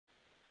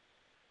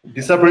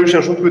Disa për ju që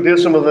janë shumë të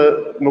kujdesshëm edhe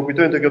më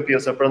kujtojnë të kjo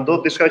pjesa, pra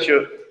ndodh diçka që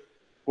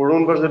kur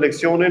unë vazhdoj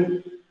leksionin,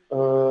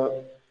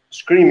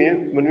 shkrimi,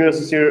 mënyra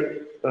se si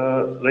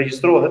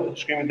regjistrohet,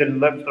 shkrimi del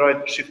left,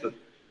 right, shifted.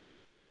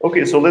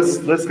 Okay, so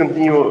let's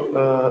continue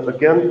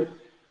again.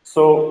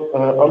 So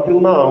until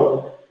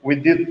now, we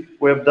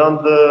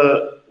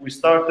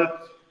started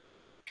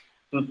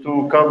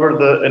to cover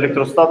the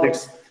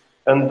electrostatics,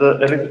 and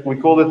we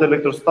call it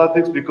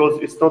electrostatics because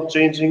it's not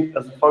changing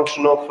as a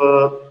function of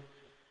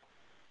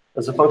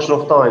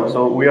time.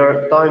 So we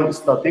are time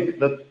static.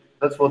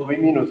 That's what we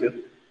mean with it.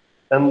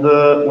 And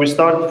we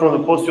started from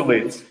the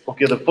postulates.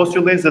 Okay, the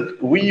postulates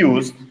that we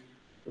used,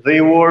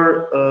 they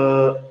were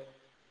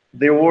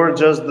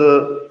just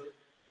the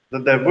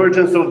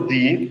divergence of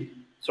D.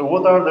 So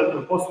what are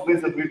the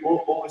postulates that we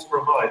always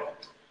provide?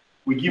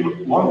 We give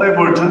one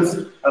divergence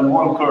and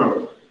one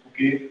curl.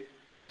 Okay,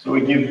 so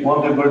we give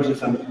one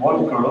divergence and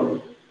one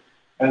curl,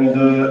 and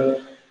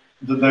the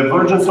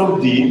divergence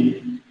of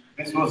D,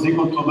 this was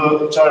equal to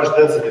the charge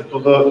density, to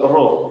the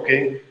rho.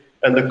 Okay,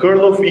 and the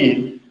curl of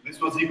E, this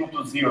was equal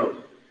to 0.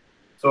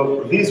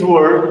 So these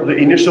were the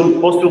initial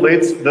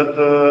postulates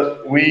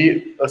that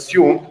we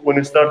assumed when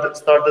we started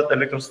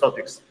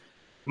electrostatics.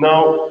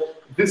 Now,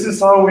 this is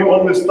how we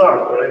always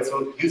start, right?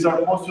 So these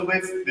are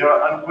postulates, they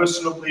are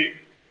unquestionably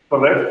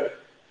correct.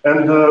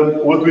 And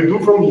what we do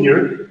from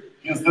here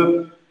is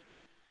that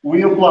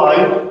we apply,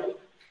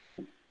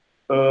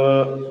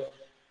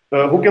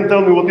 who can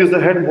tell me what is the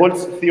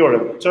Helmholtz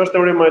theorem? Charge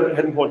theorem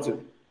Helmholtz.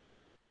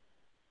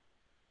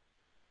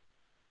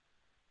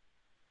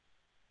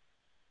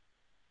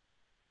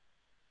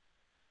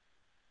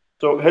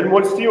 So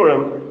Helmholtz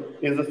theorem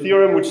is a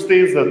theorem which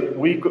states that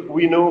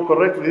we know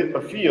correctly a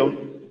field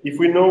if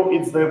we know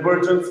its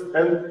divergence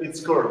and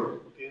its curl.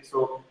 Okay,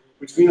 so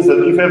which means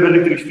that if I have an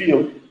electric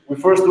field, we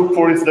first look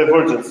for its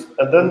divergence,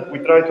 and then we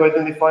try to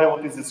identify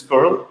what is its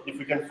curl. If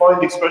we can find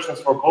the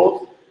expressions for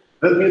both,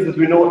 that means that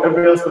we know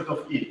every aspect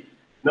of E.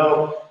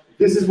 Now,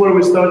 this is where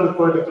we started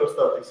for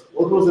electrostatics.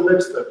 What was the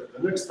next step?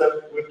 The next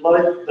step, we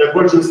applied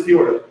divergence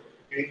theorem.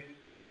 Okay,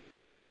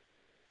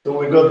 so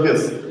we got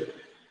this.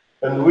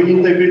 And we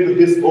integrated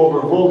this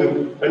over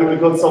volume, and we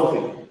got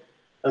something.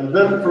 And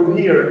then from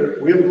here,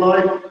 we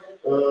applied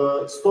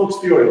Stokes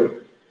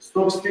theorem.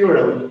 Stokes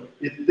theorem,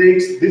 it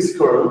takes this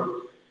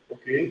curl,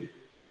 okay?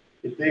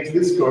 It takes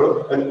this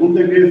curl and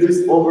integrates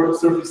this over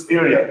surface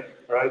area,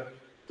 right?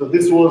 So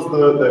this was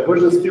the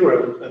divergence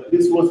theorem, and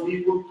this was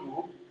equal to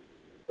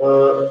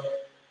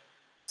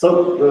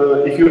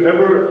if you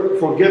ever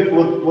forget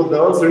what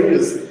the answer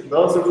is, the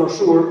answer for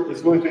sure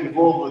is going to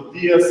involve a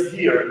ds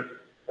here.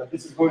 And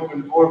this is going to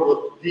involve a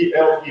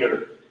dl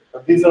here.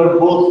 And these are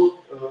both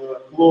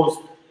closed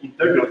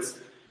integrals.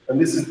 And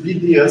this is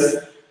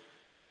dds.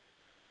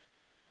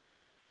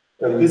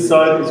 And this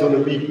side is going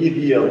to be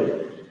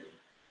edl.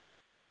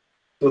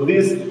 So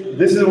this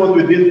is what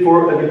we did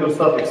for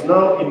electrostatics.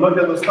 Now in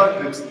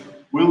magnetostatics,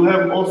 we'll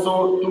have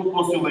also two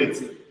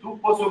postulates. Two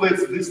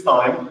postulates this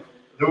time.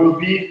 There will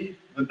be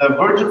the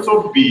divergence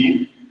of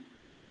B.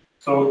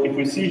 So if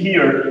we see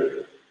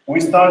here, we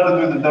started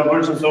with the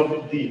divergence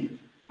of D.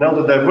 Now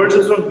the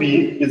divergence of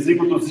B is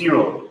equal to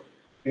 0.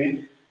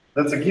 Okay,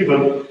 that's a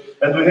given.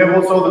 And we have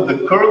also that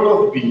the curl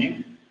of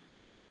B.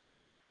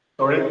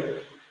 Sorry.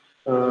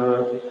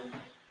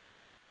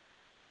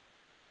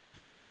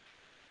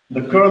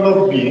 The curl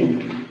of B.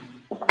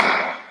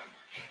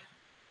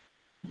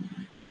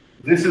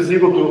 This is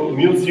equal to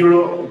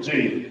mu0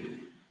 J.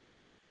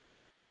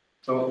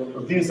 So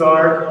these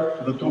are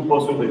the two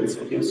postulates.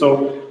 Okay,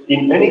 so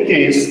in any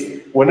case,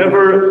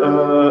 whenever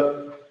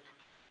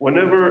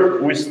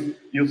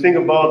you think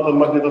about the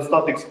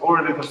magnetostatics or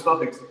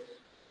electrostatics,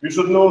 you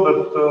should know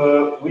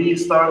that we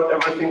start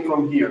everything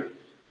from here,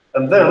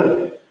 and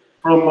then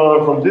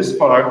from this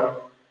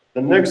part,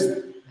 the next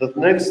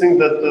thing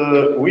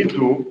that we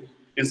do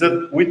is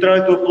that we try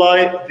to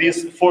apply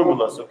these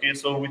formulas. Okay,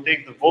 so we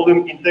take the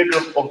volume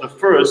integral of the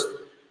first,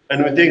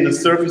 and we take the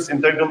surface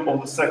integral of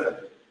the second.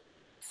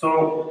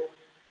 So,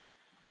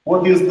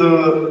 what is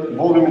the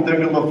volume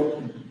integral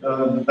of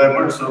the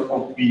divergence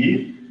of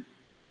B?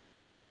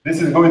 This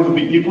is going to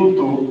be equal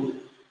to,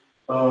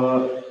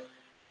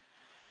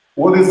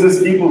 what is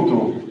this equal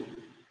to?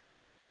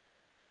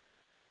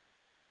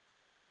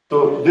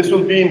 So this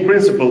will be in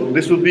principle,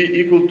 this will be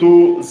equal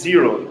to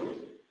 0.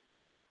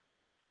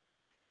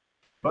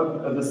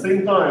 But at the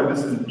same time,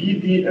 this is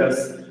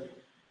BDS,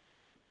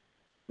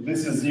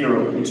 this is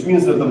 0, which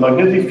means that the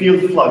magnetic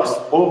field flux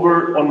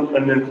over on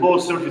an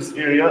enclosed surface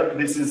area,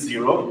 this is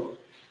 0.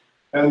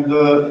 And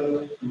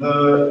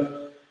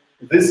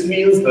this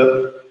means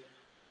that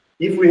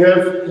if we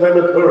have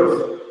planet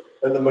Earth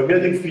and the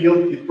magnetic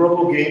field, it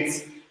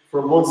propagates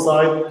from one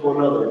side to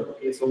another.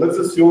 Okay, so let's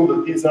assume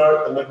that these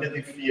are the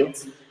magnetic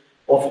fields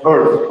of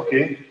Earth.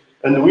 Okay,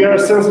 and we are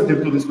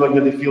sensitive to this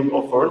magnetic field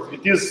of Earth.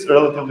 It is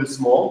relatively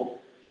small,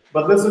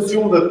 but let's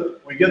assume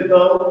that we get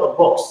down a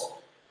box.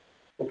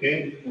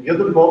 Okay, we get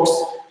a box,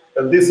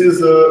 and this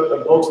is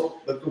a box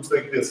that looks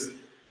like this.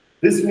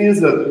 This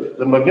means that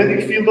the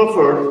magnetic field of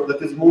Earth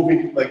that is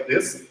moving like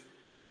this,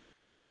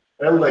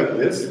 and like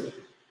this,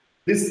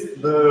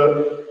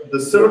 the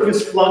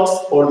surface flux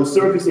or the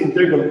surface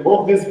integral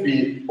of this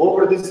B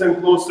over this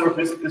enclosed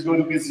surface is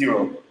going to be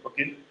 0.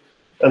 Okay,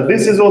 and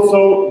this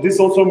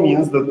also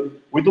means that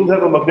we don't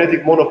have a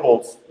magnetic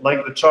monopoles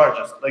like the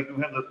charges, like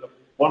we have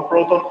one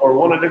proton or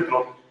one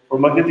electron for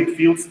magnetic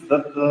fields.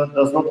 That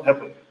does not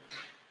happen.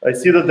 I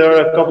see that there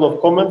are a couple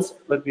of comments.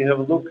 Let me have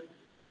a look.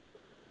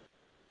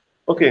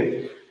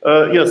 Okay,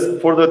 yes,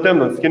 for the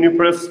attendance, can you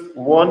press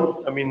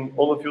 1? I mean,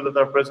 all of you that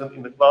are present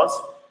in the class.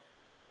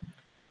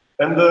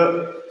 And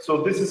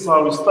so this is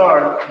how we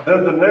start.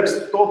 Then the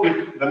next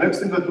topic, the next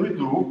thing that we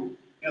do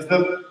is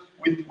that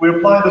we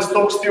apply the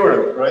Stokes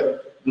theorem, right?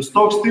 The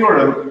Stokes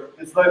theorem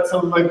is like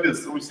something like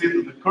this. So we say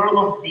that the curl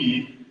of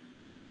B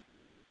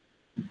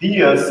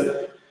ds,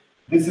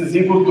 this is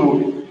equal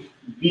to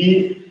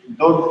B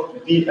dot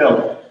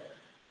dl.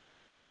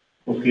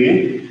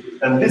 Okay,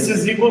 and this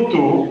is equal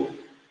to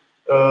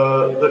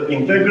the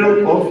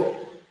integral of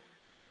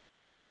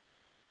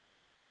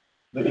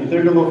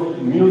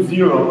mu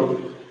 0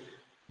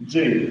 j.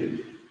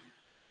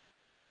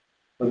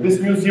 So this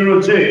mu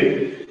 0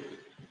 j,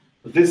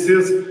 this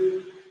is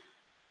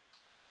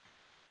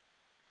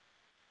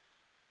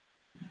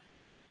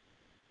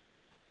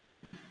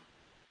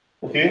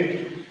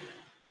okay.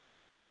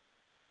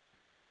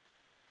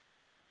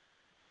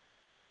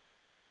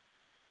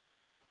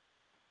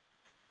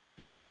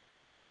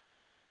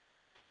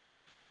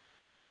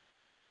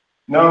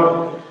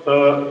 Now,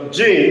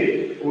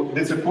 J,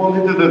 this is a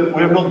quantity that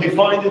we have not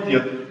defined it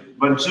yet,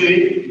 but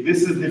J,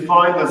 this is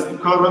defined as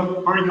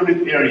current per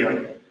unit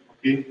area.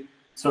 Okay,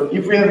 so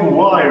if we have a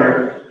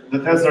wire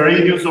that has a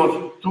radius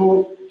of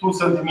 2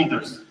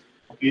 centimeters,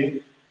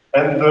 okay,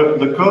 and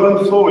the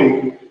current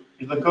flowing,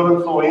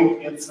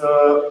 it's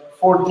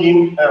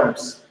 14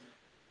 amps,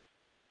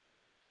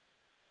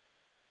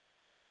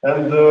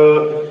 and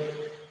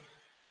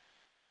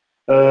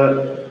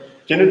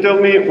can you tell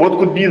me what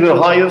could be the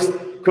highest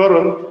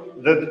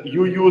current that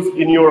you use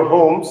in your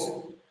homes?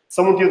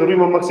 Sa mund tjetë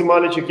rryma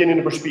maksimale që keni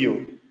në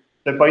përshpiu,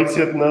 të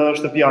pajisjet në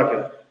shtëpiake.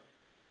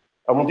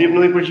 A mund t'jep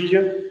në një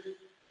përgjigje?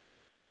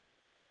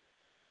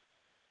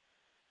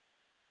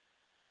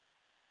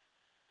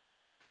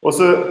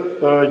 Ose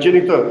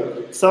gjeni këtë,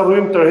 sa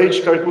rrymë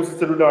tërheq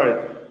karikusit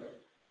celularit?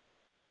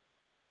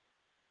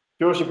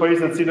 Kjo është një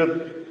pajisje të cilët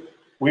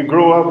we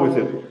grow up with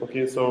it.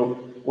 Okay,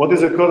 so what is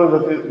the current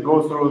that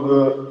goes through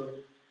the...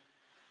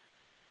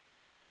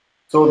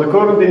 So the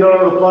current in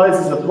our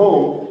appliances at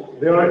home,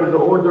 they are in the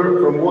order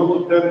from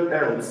 1 to 10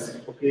 amps.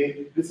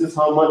 Okay, this is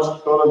how much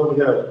current we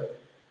have.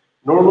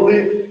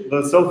 Normally,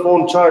 the cell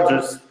phone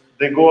chargers,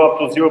 they go up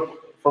to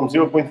from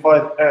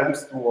 0.5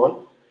 amps to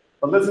 1.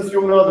 But let's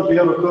assume now that we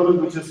have a current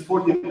which is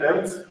 14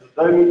 amps.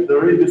 The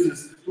radius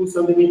is 2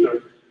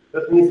 centimeters.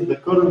 That means that the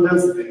current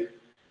density,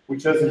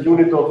 which has a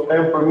unit of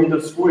amp per meter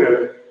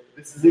square,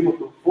 this is equal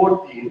to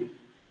 14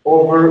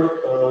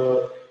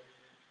 over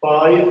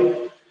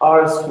pi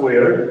r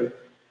squared.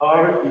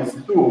 R is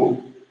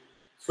 2,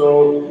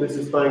 so this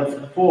is times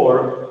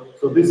 4,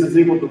 so this is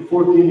equal to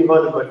 14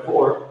 divided by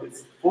 4,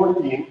 it's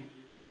 14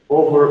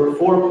 over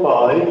 4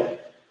 pi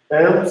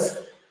amps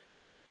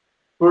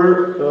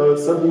per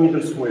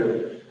centimeter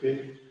squared,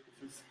 okay,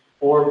 this is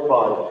 4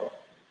 pi.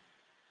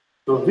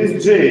 So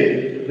this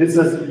J, this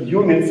is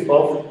units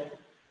of,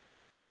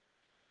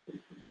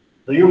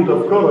 the unit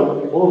of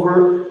current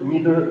over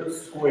meter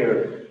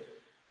squared,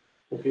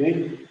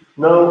 okay.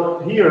 Now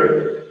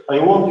here, I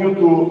want you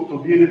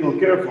to be a little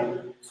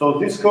careful. So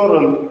this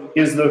current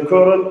is the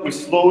current which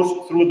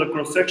flows through the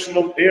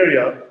cross-sectional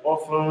area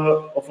of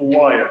a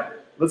wire.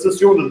 Let's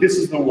assume that this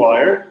is the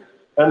wire,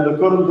 and the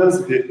current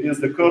density is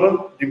the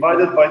current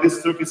divided by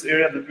this surface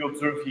area that we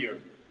observe here.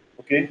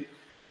 Okay?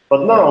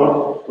 But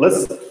now,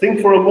 let's think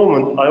for a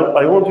moment.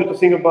 I want you to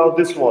think about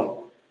this one.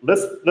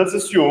 Let's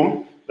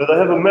assume that I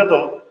have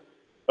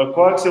a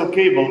coaxial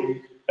cable,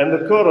 and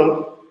the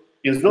current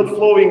is not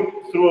flowing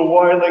through a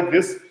wire like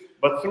this,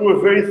 but through a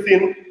very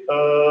thin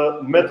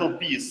metal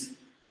piece.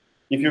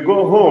 If you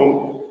go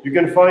home, you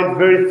can find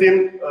very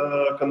thin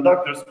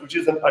conductors, which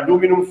is an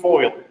aluminum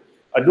foil.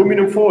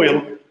 Aluminum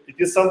foil, it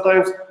is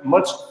sometimes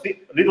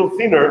little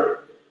thinner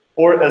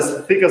or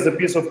as thick as a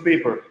piece of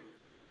paper.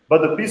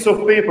 But the piece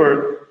of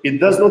paper,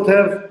 it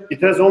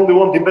has only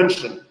one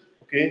dimension,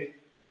 okay?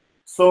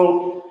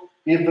 So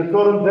if the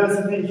current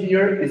density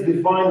here is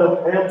defined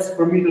at amps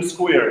per meter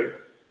squared,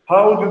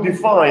 how would you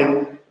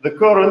define the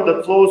current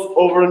that flows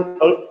over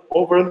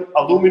an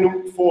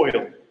aluminum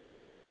foil?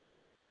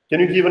 Can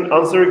you give an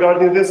answer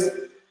regarding this?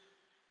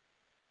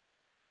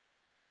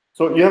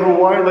 So you have a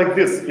wire like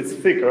this, it's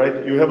thick,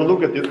 right? You have a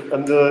look at it,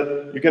 and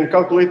you can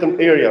calculate an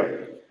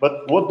area.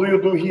 But what do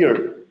you do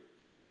here?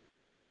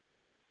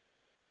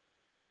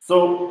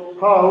 So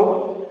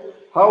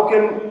how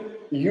can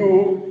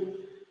you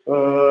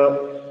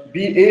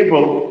be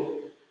able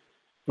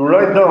to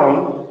write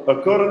down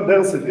a current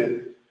density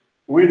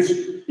which,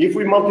 if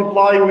we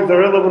multiply with the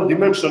relevant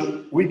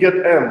dimension, we get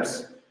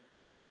amps?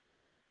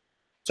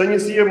 Çfarë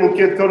njësie mund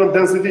ketë current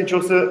density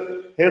nëse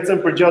hecen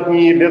për gjatë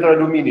një letër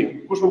alumini?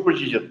 Kush mund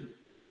përgjigjet?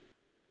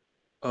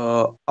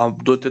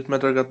 Duhet të jetë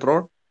metër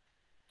katror?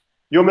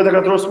 Jo, metër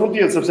katror s'mund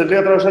të jetë, sepse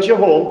letra është aq e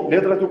hollë,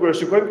 letra këtu kur e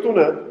shikojmë këtu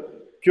ne,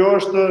 kjo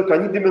është ka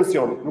një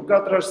dimension, nuk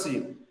ka trashësi.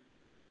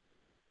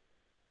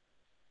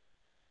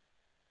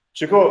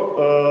 Shiko,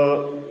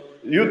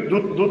 ju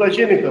du ta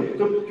gjeni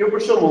këtë. Kjo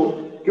për shembull,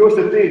 kjo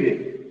është eteri,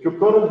 kjo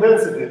current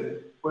density,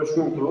 po e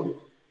shkruajmë këtu.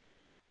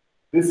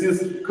 This is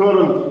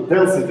current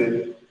density.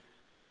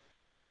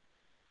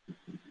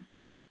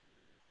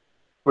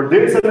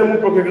 Përderisa ne mund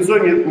të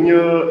përkufizojmë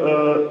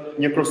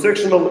një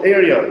cross-sectional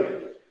area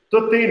të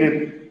telit,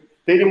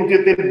 teli mund të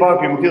jetë tel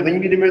bakri, mund të jetë 1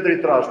 mm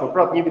i trash, por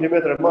prapë 1 mm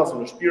e masë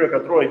në shpirë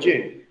katrore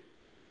gjej.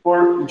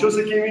 Por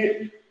nëse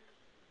kemi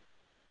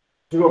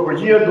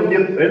përgjigja do të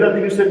jetë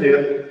relativisht e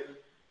lehtë.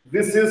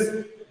 This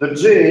is the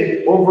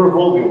J over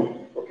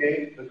volume,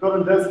 okay? The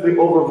current density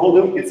over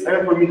volume is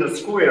m per meter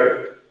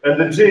square, and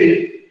the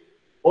J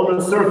on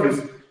a surface,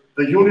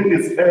 the unit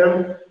is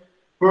m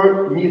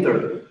per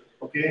meter.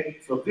 Okay,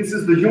 so this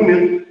is the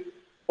unit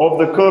of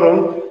the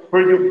current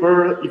per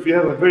if you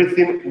have a very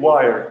thin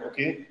wire,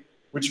 okay?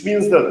 Which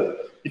means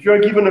that if you are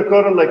given a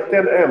current like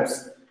 10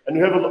 amps and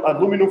you have an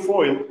aluminum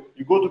foil,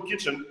 you go to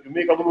kitchen, you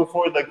make aluminum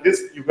foil like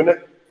this, you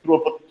connect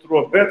through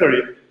a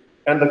battery,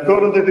 and the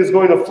current that is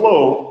going to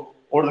flow,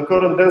 or the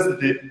current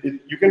density,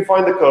 you can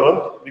find the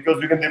current because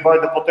you can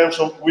divide the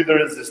potential with the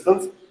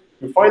resistance.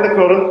 You find the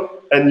current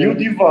and you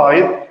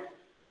divide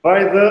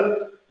by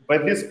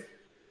this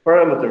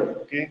parameter,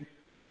 okay?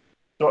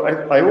 So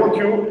I want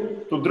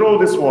you to draw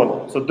this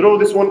one. So draw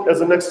this one as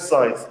an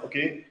exercise,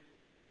 okay?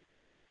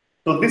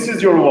 So this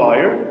is your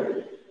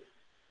wire,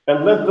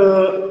 and let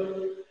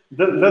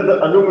the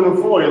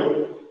aluminum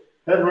foil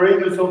have a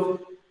radius of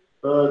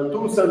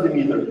 2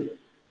 centimeters.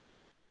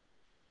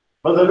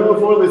 But the aluminum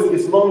foil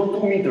is long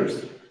 2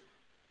 meters.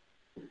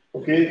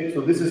 Okay,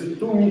 so this is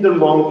 2 meters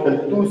long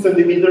and 2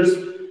 centimeters,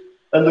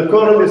 and the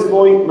current is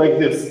flowing like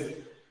this.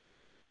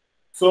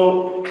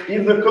 So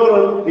if the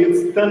current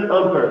is 10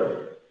 ampere,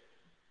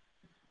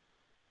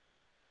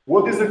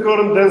 what is the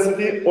current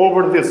density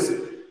over this?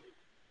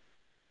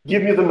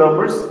 Give me the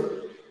numbers.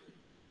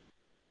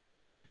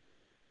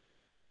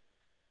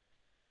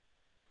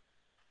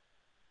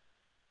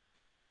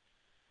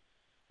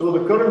 So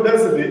the current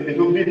density, it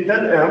will be 10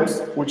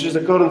 amps, which is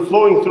the current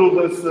flowing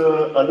through this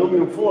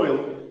aluminum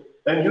foil,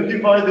 and you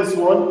divide this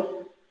one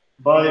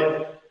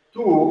by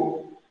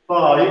 2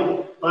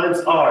 pi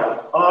times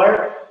R.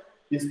 R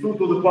is 2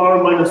 to the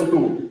power minus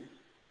 2.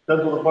 10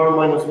 to the power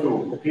minus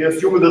 2. Okay,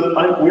 assuming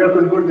that we are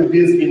converting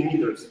this in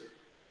meters.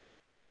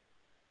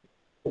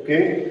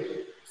 Okay,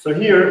 so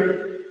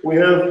here we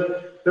have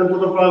 10 to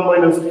the power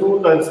minus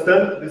 2 times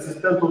 10. This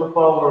is 10 to the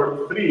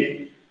power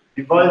 3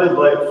 divided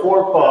by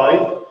 4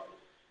 pi.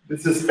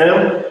 This is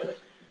m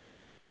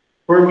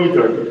per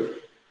meter.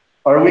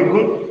 Are we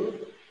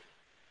good?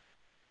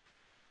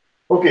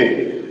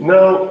 Okay,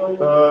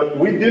 now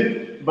we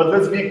did, but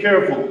let's be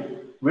careful.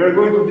 We are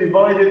going to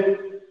divide it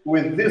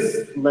with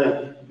this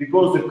length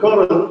because the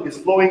current is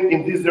flowing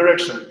in this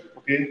direction,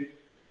 okay?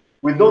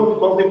 We don't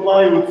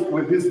multiply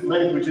with this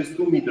length, which is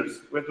 2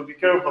 meters. We have to be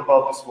careful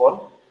about this one.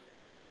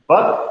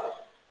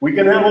 But we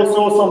can have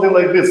also something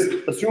like this.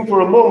 Assume for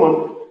a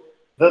moment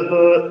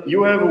that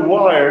you have a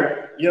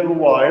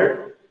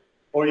wire,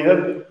 or you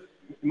have,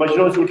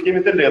 imagjino se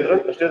kemi të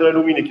letrën, është letra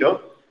alumini kjo,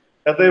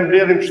 edhe e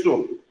mbledhim kështu.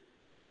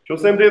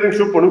 Nëse e mbledhim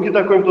kështu, por nuk I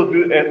takojmë këto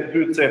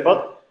dy cepat,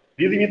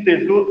 lidhim një tel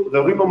këtu dhe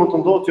rryma mund të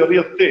ndodhë që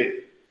rrjedh këtej.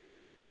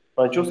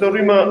 Pra nëse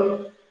rryma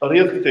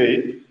rrjedh këtej,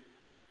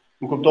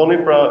 më kuptoni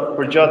pra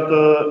përgjatë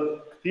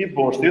këtij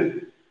boshtit,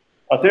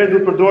 atëherë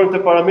duhet përdorim të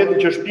parametrin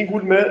që është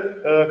pingull me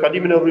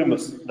kalimin e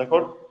rrymës,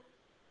 dakor?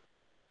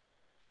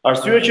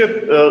 Arsyeja që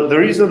the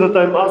reason that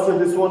I'm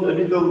asking this one a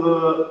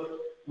little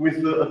with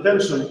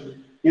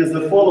attention is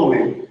the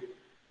following.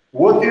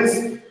 What is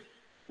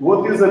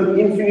an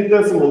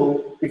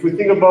infinitesimal if we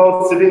think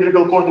about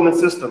cylindrical coordinate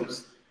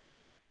systems?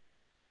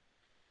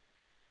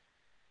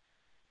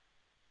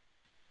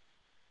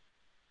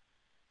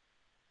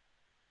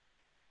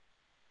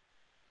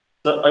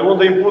 So I want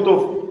the input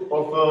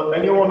of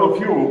any one of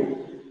you.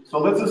 So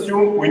let's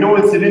assume we know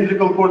in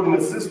cylindrical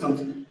coordinate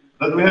systems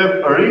that we have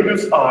a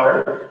radius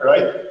r,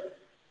 right?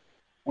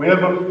 We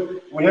have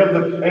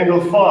the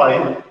angle phi,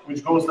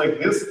 which goes like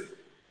this,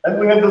 and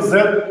we have the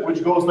z,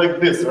 which goes like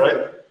this,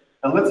 right?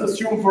 And let's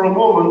assume for a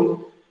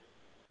moment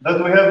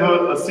that we have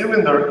a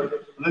cylinder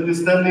that is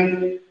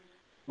standing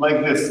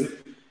like this.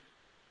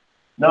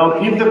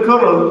 Now, if the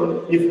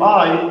current, if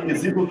I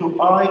is equal to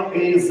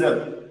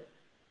IAZ,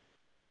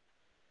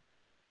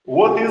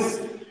 what is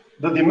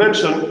the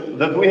dimension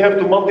that we have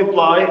to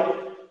multiply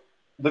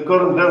the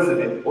current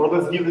density? Or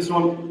let's give this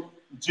one,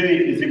 J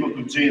is equal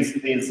to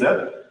JAZ.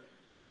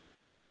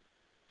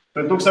 So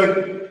it looks like,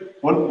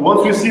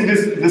 once we see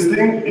this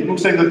thing, it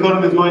looks like the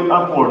current is going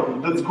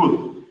upward. That's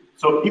good.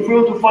 So if we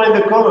want to find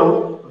the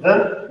current,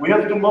 then we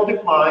have to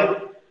multiply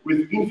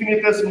with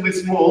infinitesimally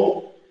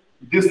small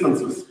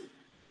distances.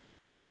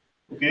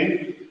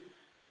 Okay?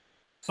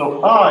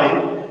 So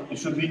I, it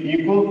should be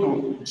equal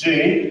to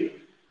J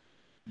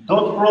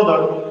dot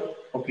product,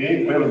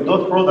 okay, we have a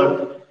dot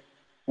product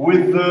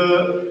with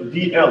the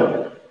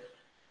DL.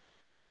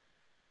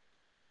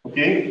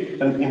 Okay,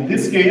 and in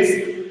this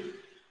case,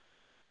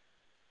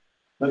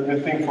 let me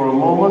think for a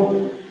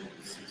moment.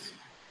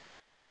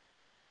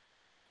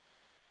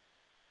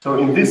 So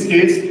in this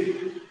case,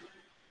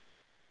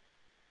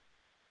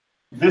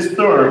 this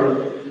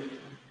term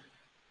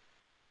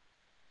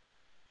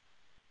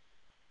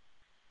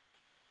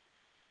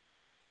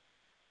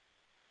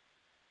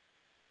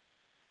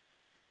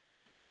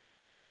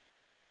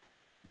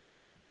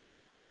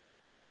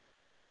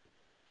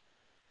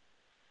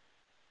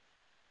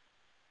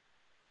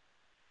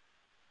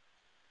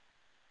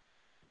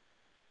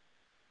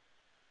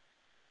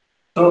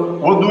so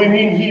what do we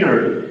mean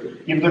here?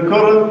 If the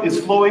current is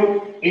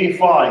flowing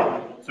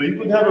A5, so you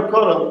could have a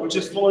current which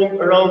is flowing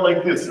around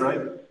like this,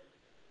 right?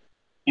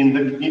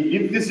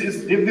 If this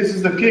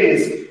is the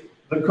case,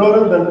 the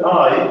current and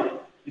I,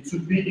 it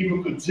should be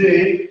equal to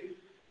J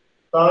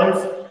times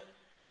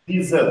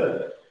dz.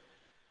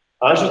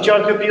 A është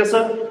qartë kjo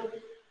pjesa?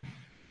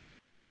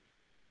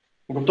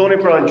 Më kuptoni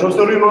pra,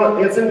 nëse rryma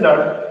ecën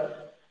lart,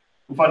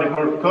 më falni,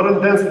 kur current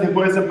density po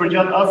ecën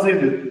përgjatë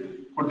AZ-it,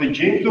 kur të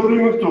gjejmë këto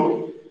rrymë këtu,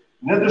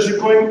 ne do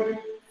shikojmë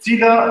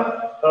cila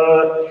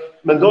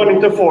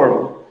mendonin këtë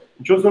formë.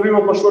 Nëse rryma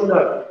po shkon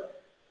lart,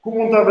 ku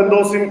mund ta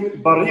vendosim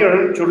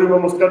barrierën që rryma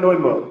mos kalojë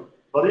më?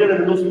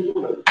 Barrierën vendosim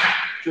këtu,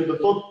 që do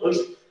thotë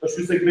është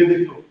ky segmenti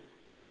këtu.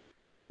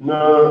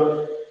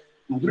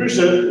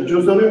 Ndryshe,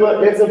 nëse rryma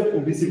ecën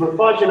mbi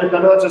sipërfaqen e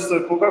kanaçes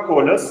së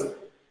Coca-Colës,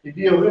 i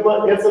bie rryma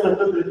ecën në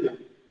këtë drejtim.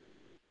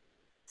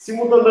 Si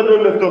mund ta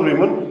ndalojmë këtë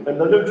rrymën? E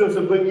ndalojmë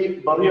nëse bëjmë një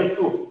barrierë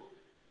këtu.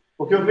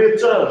 Po kjo vetë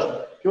çfarë është?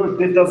 Kjo është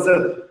delta Z.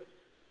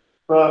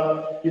 Pra,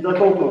 i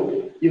takon këtu.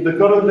 If the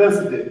current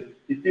density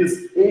it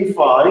is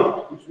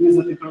A5, which means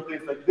that it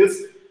rotates like this,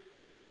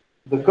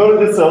 the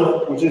current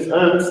itself, which is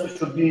amps, it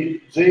should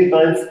be J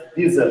times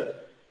dz.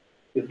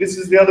 If this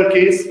is the other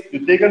case,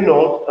 you take a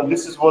note, and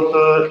this is what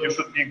you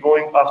should be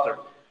going after.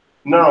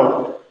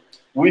 Now,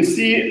 we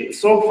see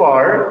so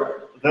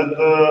far that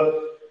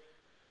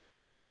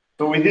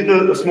so we did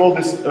a small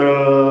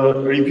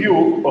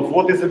review of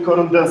what is the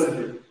current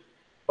density,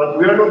 but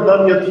we are not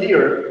done yet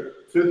here.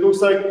 So it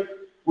looks like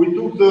we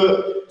took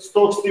the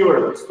Stokes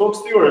theorem.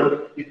 Stokes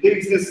theorem, it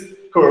takes this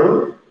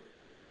curve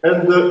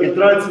and it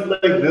writes it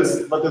like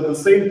this, but at the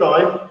same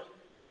time,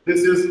 this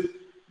is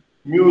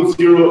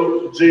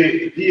mu0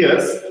 j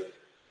ds.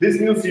 This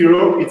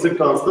mu0, it's a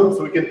constant,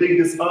 so we can take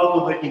this out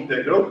of the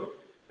integral,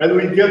 and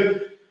we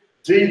get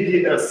j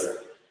ds.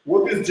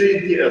 What is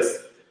j ds?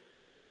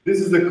 This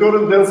is the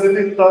current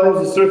density times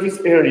the surface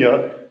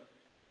area,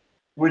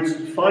 which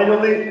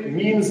finally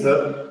means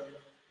that,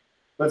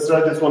 let's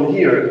write this one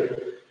here,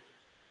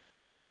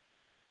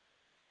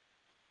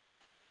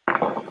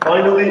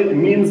 finally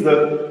means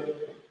that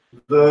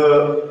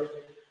the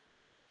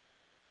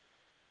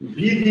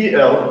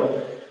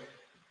BDL,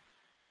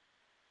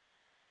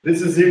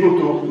 this is equal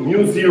to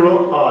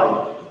mu0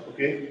 I,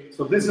 okay?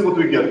 So this is what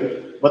we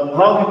get. But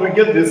how did we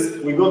get this?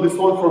 We got this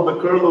one from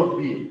the curl of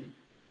B.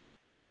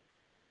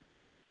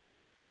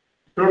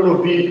 Curl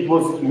of B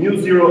was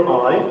mu0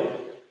 I,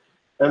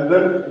 and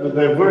then the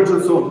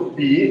divergence of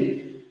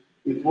B,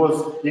 it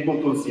was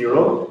equal to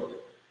 0.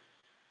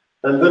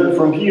 And then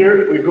from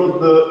here, we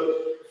got the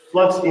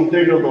flux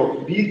integral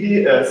of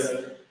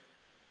BDS.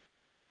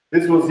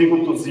 This was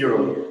equal to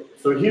 0.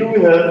 So here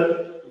we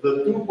have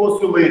the two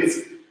postulates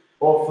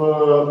of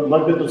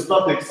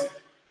magnetostatics.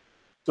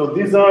 So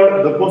these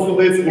are the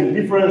postulates in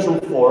differential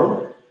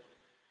form.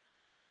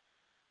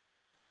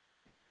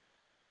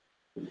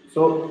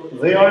 So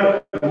they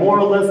are more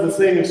or less the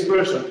same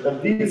expression,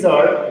 and these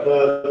are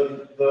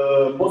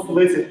the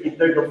postulates in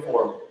integral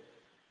form.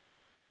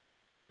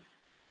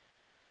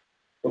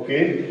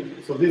 Okay,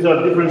 so these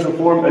are differential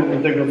form and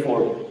integral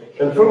form.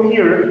 And from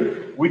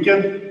here, we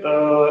can,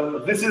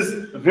 this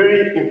is a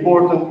very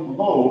important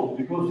law,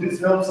 because this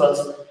helps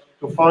us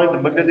to find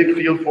the magnetic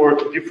field for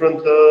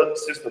different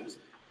systems.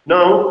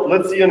 Now,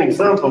 let's see an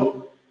example.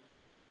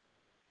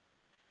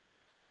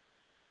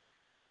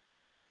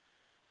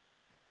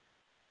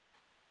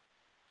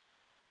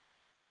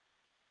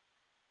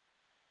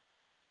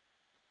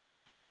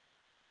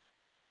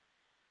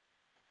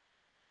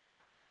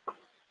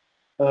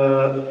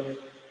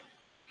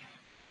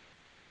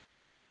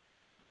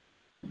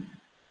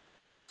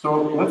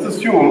 So let's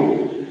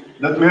assume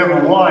that we have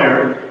a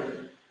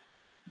wire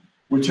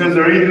which has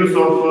a radius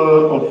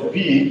of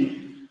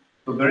B.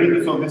 So the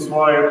radius of this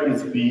wire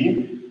is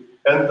B,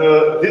 and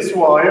this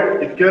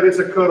wire, it carries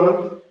a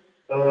current.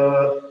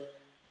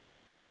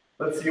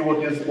 Let's see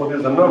what is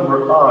the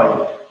number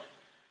I.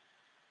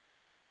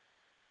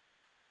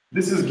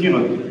 This is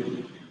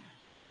given.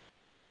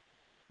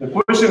 The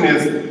question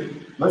is,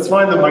 let's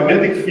find the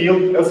magnetic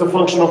field as a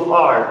function of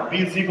R. B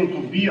is equal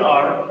to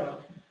BR.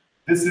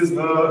 This is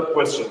the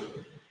question.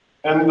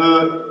 And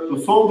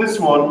to solve this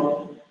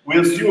one, we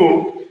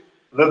assume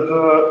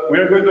that we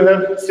are going to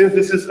have, since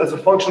this is as a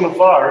function of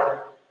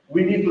R,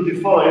 we need to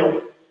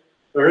define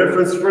a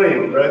reference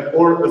frame, right,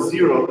 or a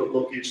zero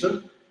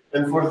location.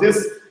 And for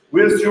this,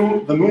 we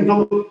assume the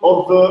middle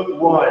of the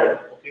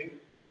wire, okay?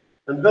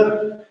 And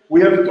then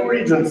we have two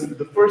regions.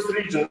 The first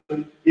region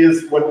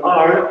is when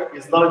R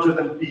is larger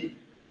than P,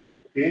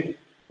 okay?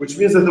 Which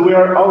means that we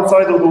are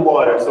outside of the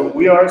wire, so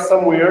we are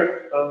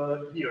somewhere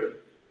here.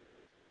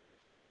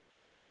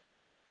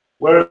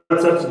 Where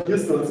at such a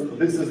distance,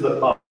 this is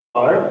the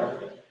R,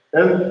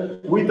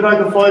 and we try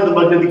to find the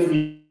magnetic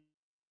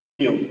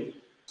field.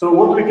 So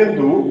what we can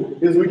do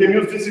is we can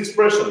use this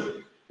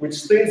expression, which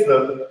states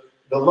that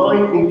the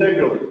line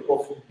integral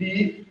of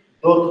B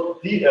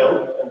dot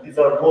dl, and these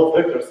are both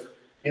vectors,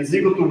 is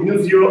equal to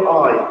mu 0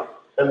 I.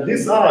 And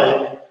this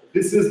I,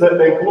 this is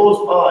the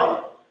enclosed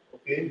I,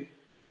 okay?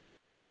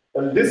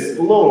 And this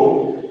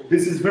law,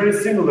 this is very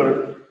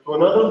similar to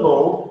another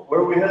law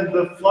where we had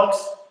the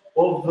flux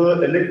of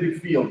the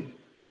electric field.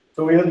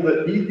 So we had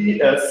the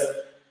EDS,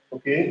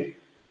 okay?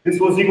 This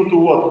was equal to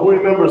what? Who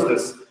remembers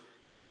this?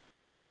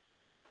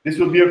 This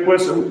would be a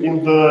question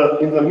in the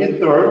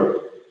midterm.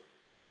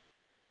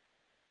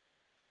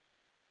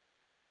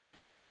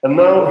 And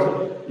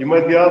now you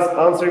might be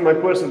answering my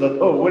question that,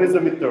 oh, what is the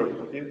midterm?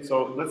 Okay,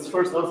 so let's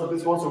first answer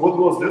this one. So what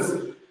was this?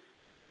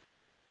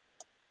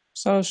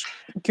 So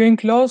Q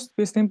enclosed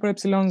piston per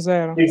epsilon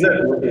 0.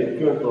 Exactly, okay,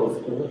 Q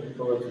enclosed.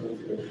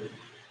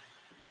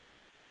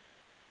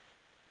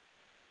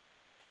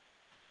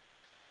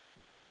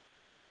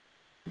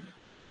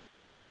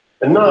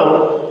 And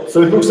now,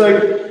 so it looks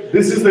like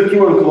this is the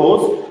Q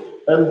enclosed,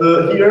 and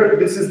here,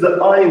 this is the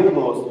I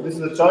enclosed. This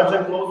is the charge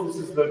enclosed,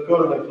 this is the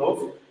current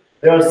enclosed.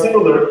 They are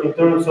similar in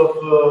terms of,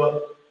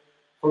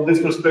 from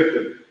this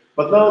perspective.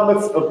 But now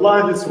let's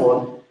apply this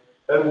one.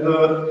 And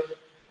to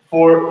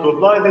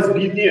apply this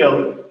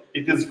BDL,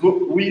 it is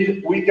good,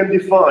 we can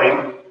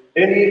define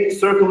any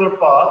circular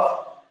path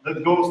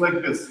that goes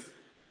like this.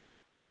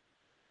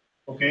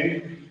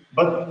 Okay?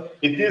 But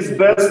it is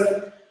best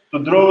to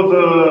draw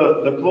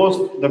the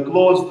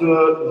closed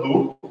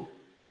loop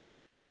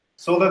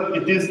so that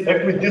it is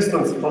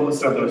equidistant from the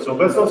center. So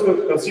let's not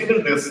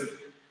consider this,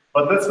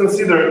 but let's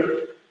consider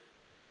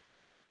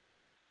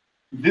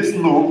this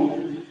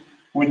loop,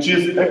 which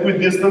is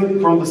equidistant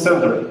from the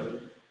center.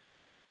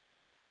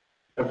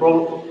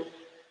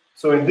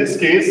 So in this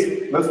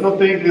case, let's not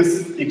take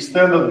this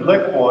extended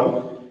black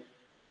one,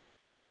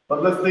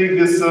 but let's take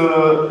this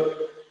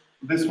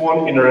this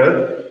one in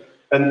red,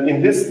 and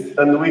in this,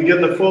 and we get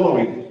the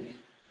following.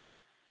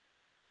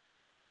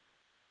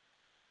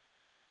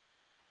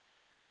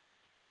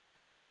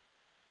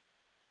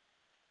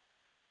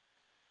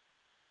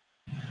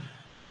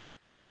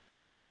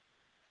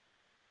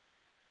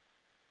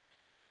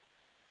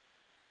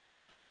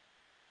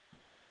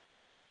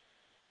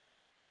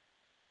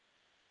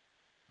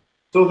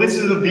 So this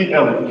is the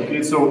DL.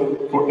 Okay, so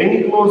for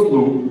any closed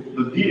loop,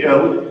 the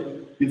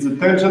DL is a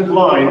tangent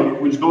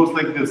line which goes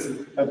like this.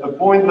 At a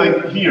point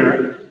like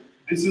here,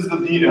 this is the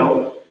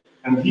DL,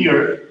 and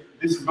here,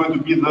 this is going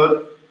to be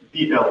the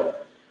DL.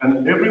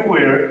 And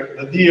everywhere,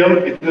 the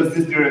DL, it has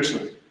this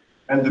direction.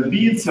 And the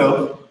B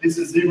itself, this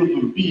is equal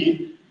to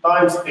B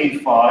times A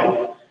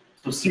phi.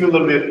 So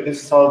similarly,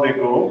 this is how they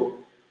go.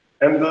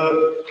 And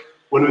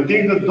when we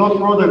take the dot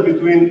product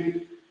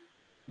between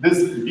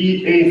this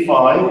B A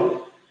phi,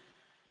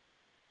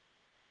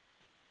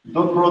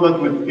 dot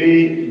product with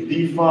A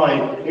D phi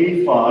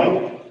A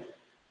phi,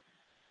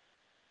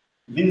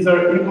 these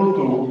are equal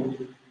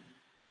to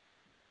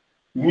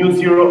mu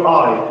 0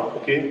 I,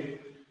 okay?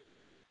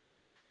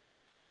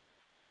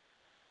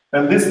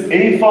 And this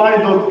A phi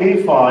dot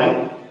A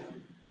phi,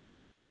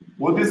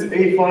 what is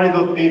A phi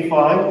dot A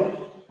phi?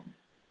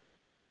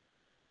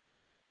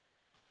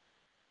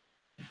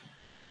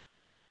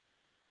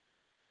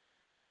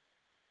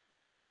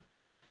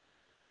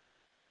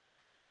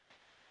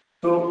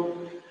 So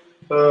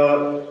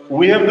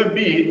we have the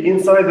B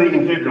inside the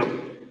integral,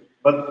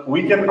 but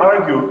we can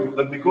argue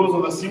that because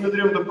of the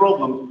symmetry of the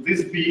problem,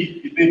 this B,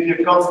 it may be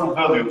a constant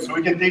value, so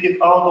we can take it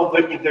out of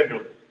the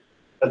integral.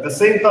 At the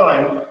same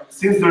time,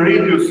 since the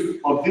radius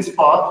of this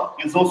path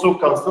is also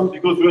constant,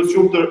 because we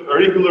assumed a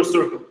regular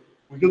circle,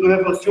 we could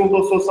have assumed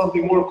also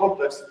something more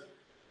complex,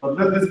 but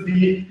let this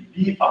be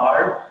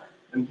dr,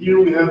 and here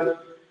we have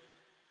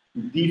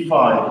d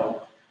phi.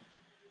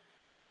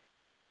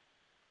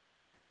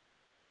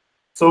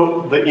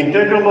 So the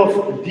integral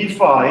of d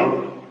phi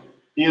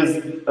is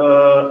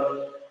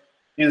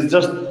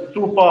just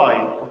 2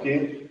 pi,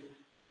 okay?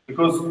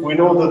 Because we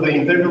know that the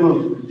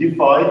integral of d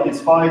phi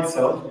is phi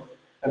itself,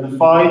 and the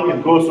phi,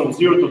 it goes from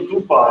 0 to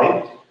 2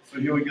 pi, so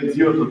here we get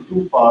 0 to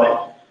 2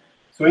 pi.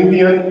 So in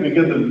the end, we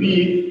get the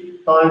v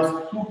times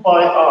 2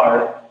 pi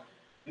r.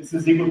 This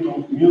is equal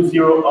to mu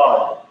 0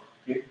 I,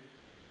 okay?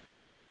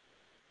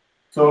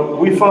 So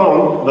we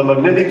found the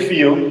magnetic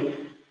field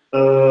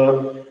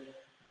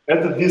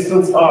at the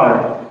distance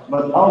r,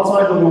 but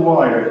outside of the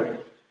wire.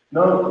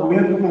 Now we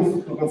have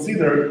to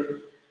consider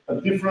a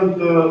different,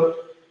 the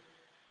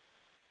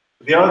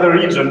other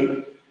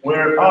region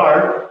where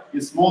r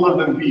is smaller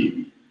than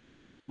b.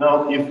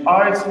 Now, if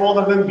r is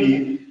smaller than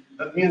b,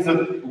 that means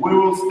that we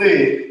will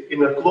stay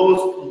in a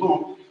closed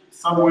loop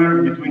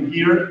somewhere between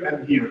here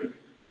and here.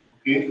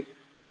 Okay.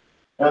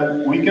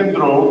 And we can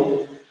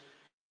draw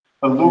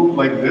a loop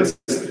like this.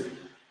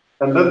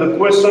 And then the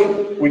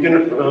question, we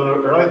can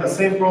write the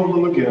same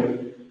problem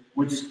again,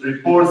 which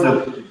reports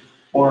that,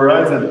 or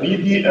writes that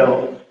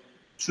BDL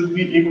should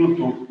be equal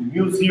to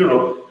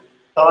mu0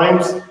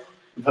 times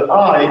the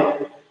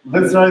I.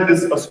 Let's write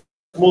this a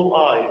small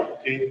I,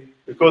 okay?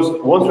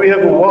 Because once we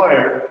have a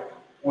wire,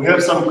 we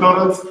have some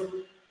currents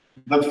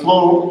that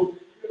flow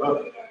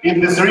in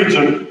this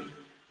region,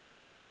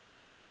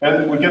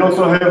 and we can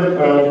also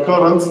have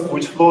currents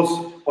which flows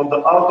on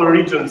the outer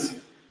regions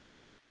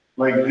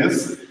like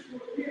this.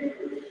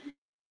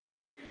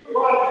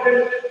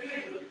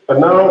 And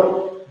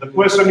now the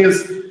question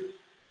is,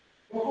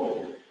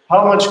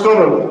 how much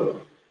current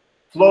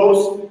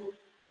flows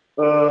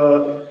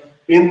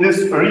in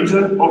this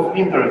region of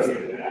interest?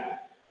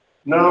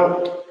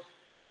 Now,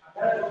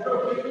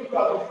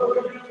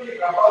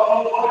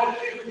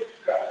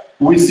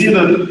 we see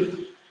that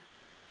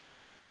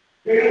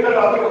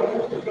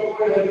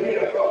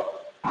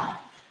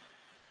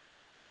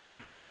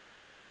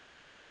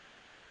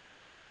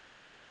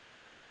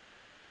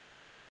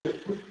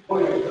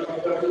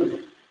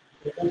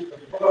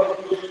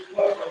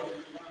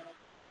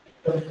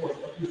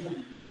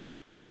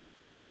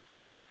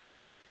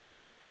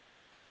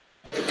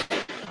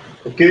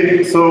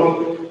okay, so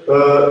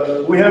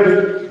we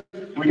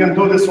can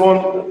do this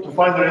one to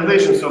find the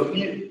relation. So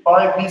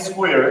pi b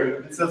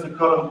squared, this is the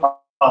current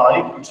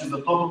I, which is the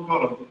total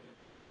current.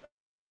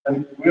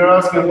 And we are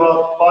asking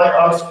about pi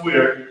r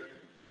squared.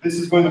 This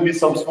is going to be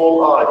some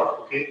small I,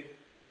 okay?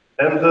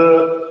 And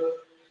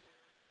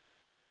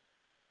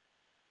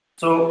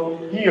so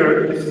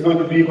here, this is going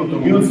to be equal to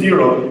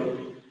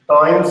mu0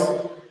 times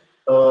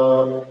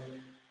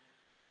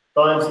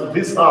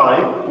this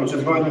I, which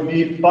is going to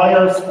be pi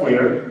r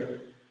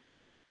squared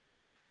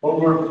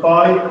over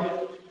pi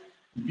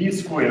b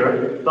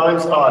squared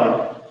times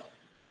I.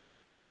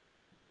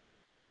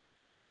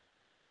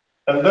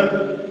 And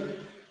then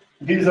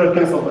these are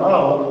cancelled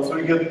out, so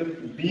we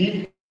get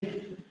b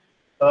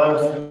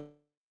times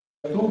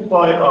 2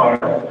 pi r.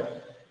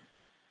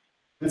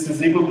 This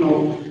is equal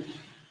to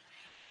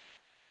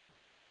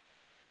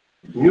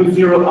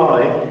mu0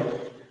 I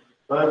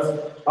times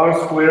r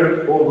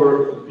squared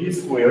over b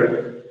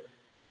squared,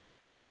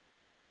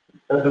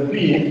 and the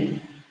b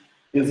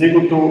is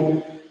equal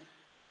to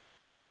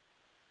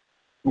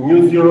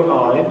mu0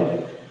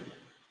 I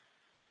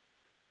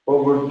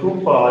over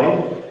 2 pi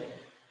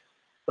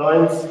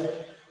times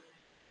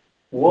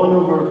 1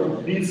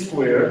 over b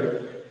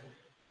squared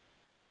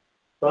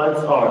times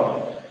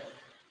r.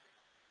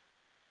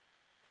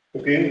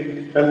 Okay,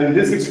 and in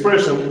this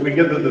expression we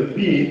get that the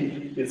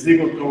b is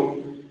equal to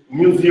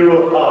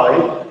mu0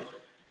 I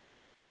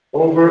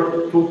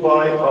over 2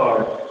 pi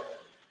r.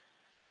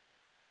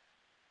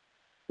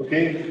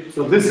 Okay,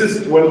 so this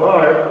is when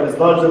r is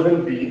larger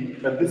than b,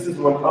 and this is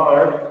when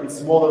r is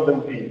smaller than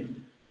b.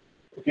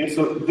 Okay,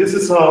 so this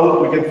is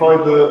how we can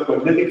find the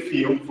magnetic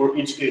field for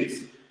each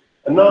case.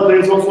 And now there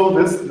is also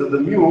this, the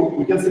mu,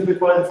 we can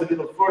simplify this a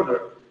little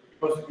further,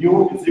 because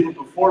mu is equal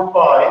to 4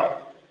 pi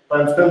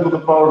times 10 to the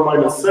power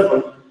minus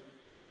 7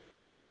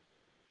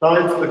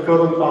 times the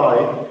current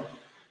I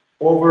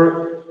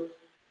over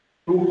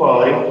 2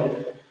 pi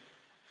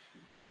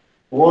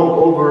 1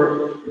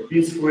 over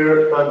b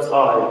squared times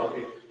I,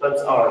 okay,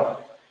 times r.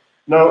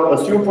 Now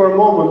assume for a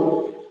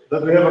moment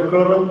that we have a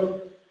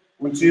current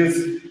which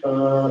is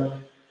 2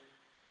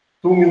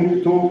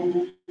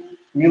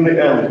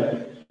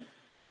 milliamp,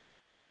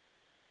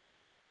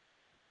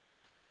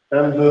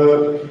 and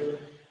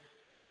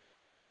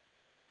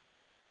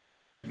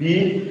B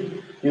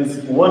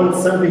is 1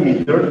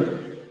 centimeter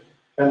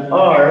and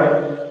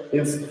R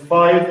is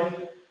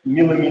 5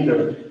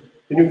 millimeter.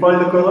 Can you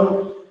find the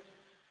column?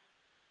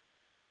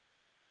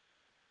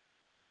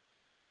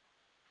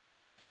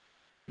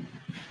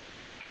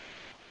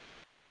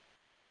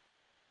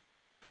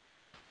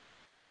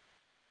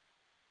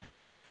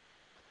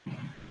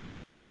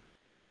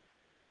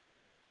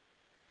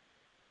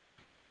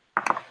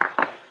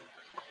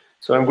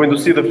 So I'm going to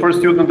see the first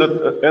student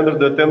that entered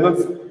the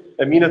attendance,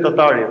 Amina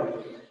Tatarian.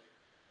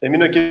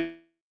 Amina,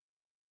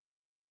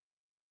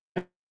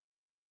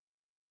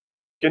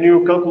 can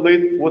you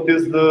calculate what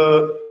is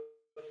the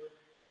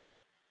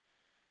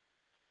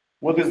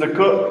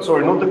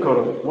sorry, not the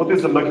current, what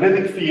is the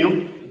magnetic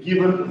field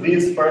given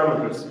these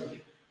parameters?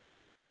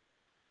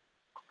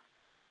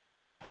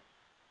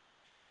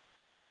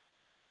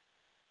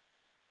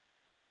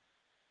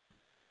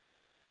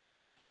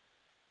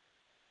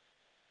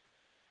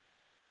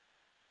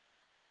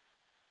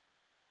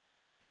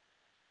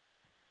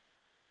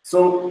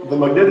 So the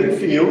magnetic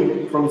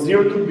field from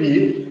 0 to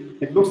B,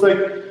 it looks like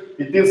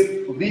it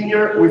is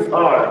linear with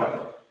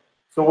R.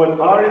 So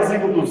when R is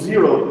equal to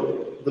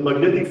 0, the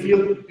magnetic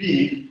field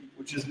B,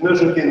 which is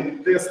measured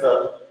in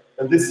Tesla,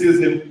 and this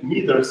is in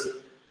meters,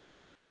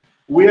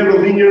 we have a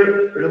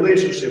linear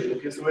relationship,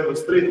 okay, so we have a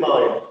straight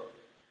line.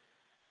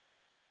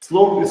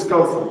 Slope is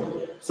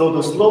constant. So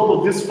the slope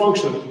of this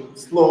function,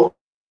 slope,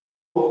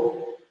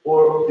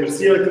 or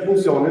tercia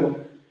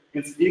funzione,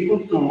 it's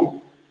equal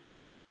to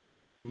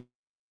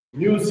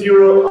mu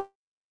 0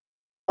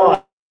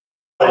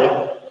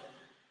 I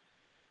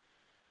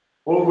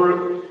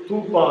over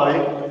 2 pi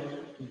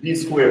b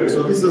squared.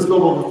 So this is the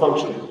slope of the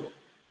function.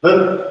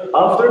 Then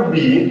after b,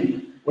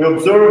 we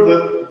observe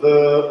that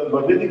the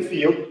magnetic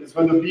field is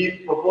going to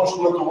be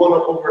proportional to 1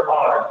 over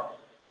r.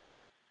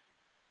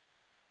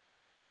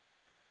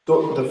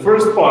 So the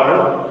first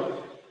part,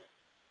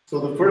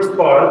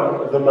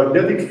 the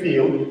magnetic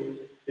field,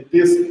 it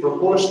is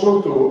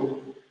proportional to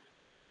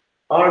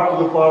r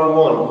to the power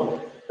 1.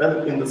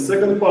 And in the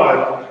second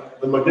part,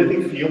 the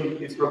magnetic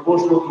field is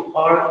proportional to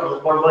r to the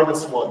power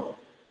minus 1.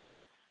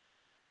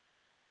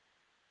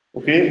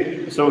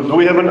 Okay, so do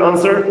we have an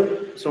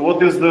answer? So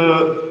what is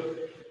the...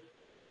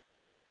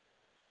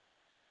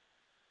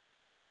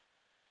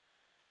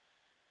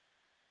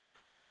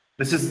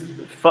 This is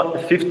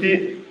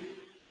 50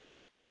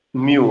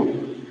 mu.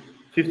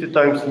 50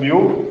 times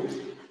mu.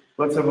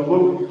 Let's have a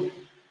look.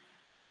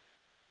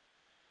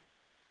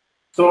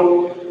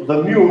 So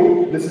the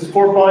mu, this is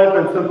 4 pi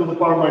times 10 to the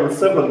power minus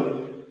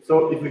 7.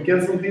 So if we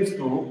cancel these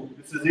two,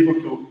 this is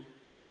equal to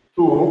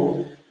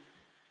 2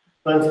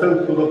 times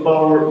 10 to the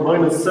power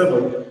minus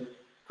 7.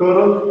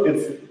 Current,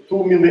 it's 2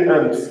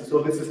 milliamps.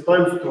 So this is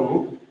times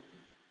 2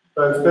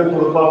 times 10 to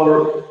the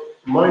power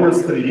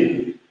minus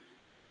 3.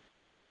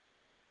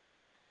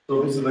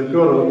 So this is the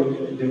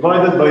current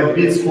divided by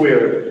b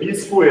squared. B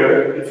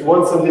squared is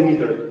 1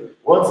 centimeter.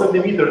 1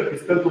 centimeter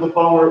is 10 to the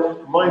power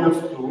minus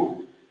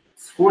 2.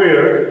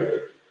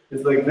 Square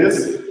is like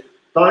this,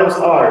 times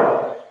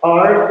r.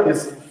 R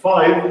is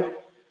 5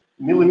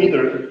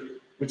 millimeter,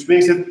 which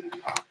makes it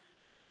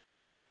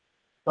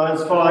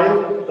times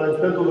 5 times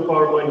 10 to the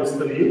power minus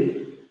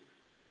 3.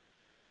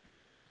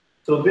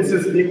 So this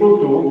is equal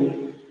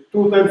to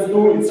 2 times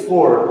 2 is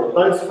 4,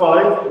 times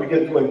 5 we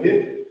get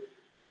 20.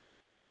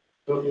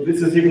 So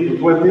this is equal to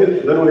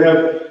 20. Then we have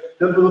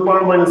 10 to the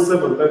power minus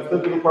 7 times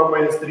 10 to the power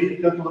minus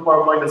 3, 10 to the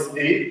power minus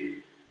 8.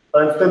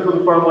 Times 10 to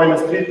the power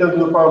minus 3, 10 to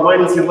the power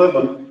minus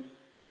 11,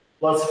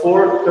 plus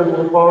 4, 10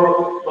 to the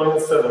power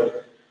minus 7.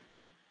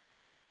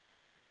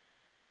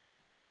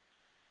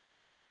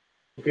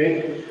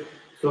 Okay,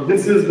 so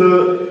this is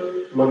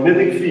the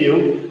magnetic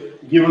field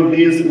given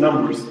these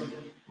numbers.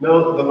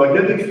 Now, the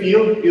magnetic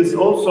field is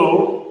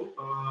also,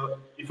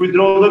 if we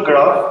draw the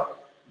graph,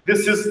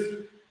 this is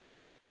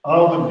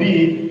how the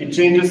B, it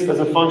changes as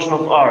a function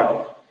of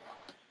R.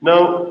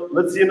 Now,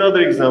 let's see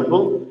another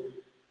example.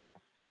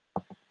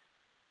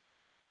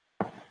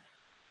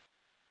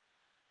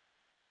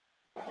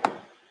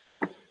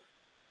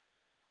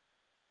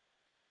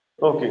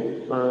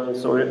 Okay,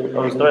 sorry, I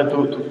was trying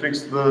to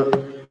fix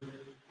the...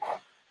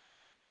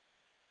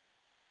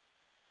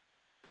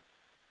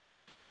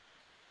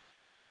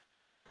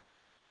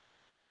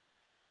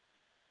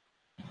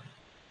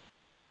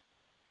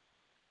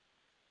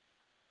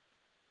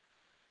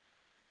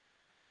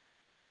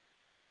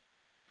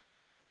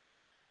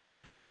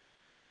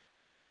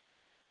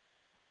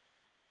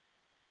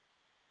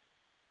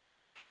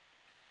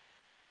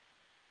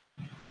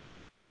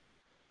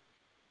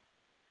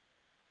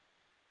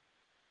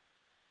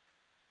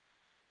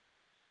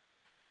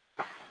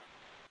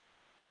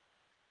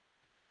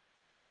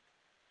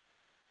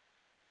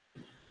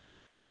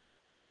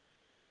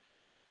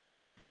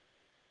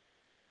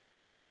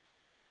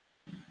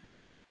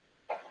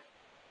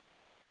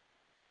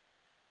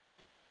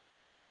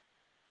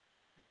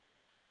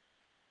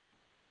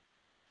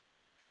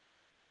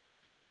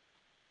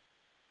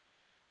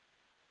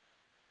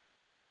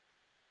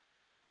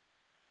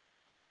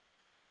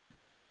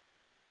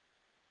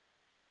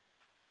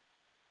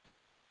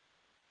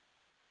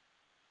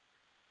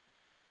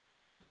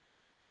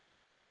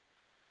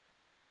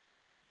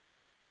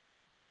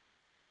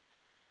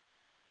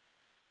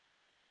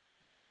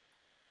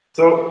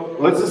 So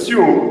let's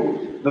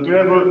assume that we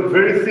have a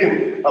very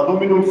thin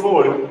aluminum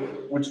foil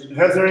which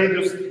has a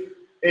radius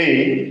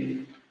A,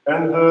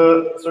 and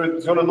so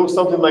it's going to look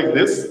something like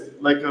this,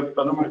 like a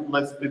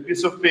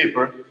piece of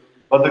paper,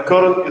 but the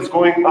current is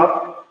going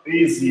up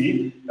AZ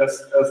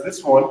as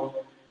this one.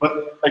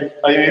 But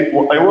I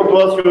want to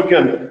ask you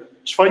again,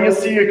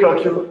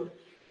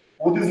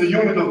 what is the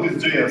unit of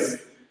this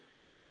JS?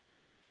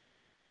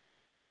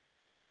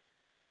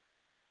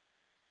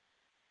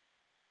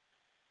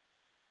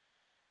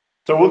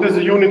 So what is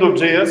the unit of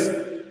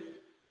JS?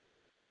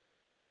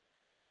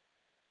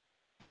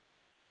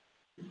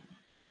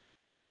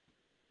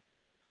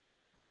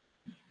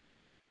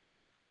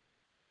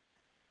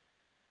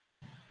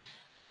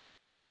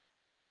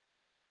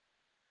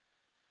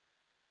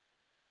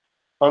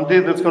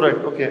 Indeed, that's correct.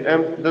 Okay,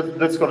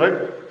 that's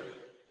correct.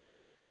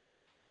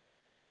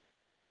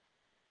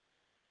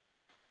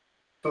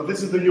 So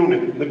this is the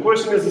unit. The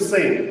question is the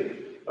same.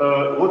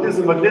 What is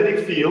the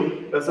magnetic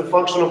field as a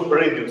function of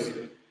radius?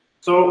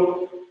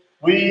 So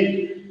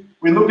we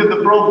look at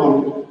the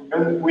problem,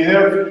 and we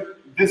have,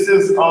 this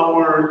is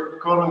our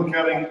current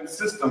carrying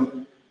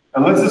system.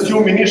 And let's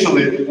assume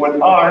initially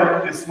when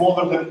R is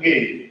smaller than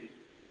A.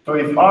 So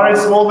if R is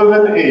smaller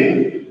than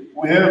A,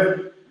 we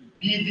have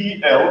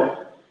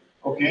BDL,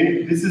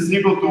 okay, this is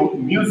equal to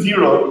mu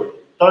 0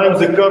 times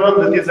the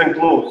current that is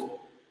enclosed.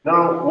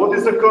 Now, what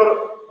is the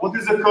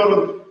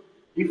current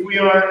if we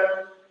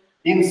are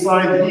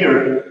inside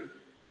here?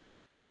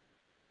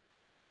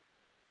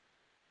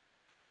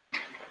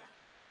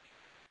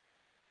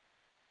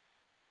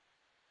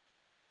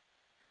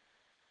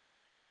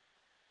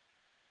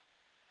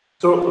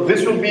 So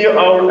this will be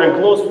our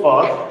enclosed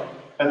path,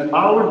 and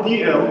our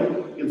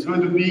DL is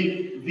going to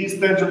be these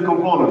tangent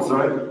components,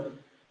 right?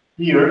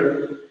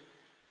 Here,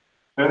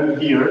 and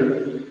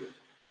here,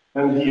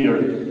 and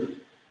here.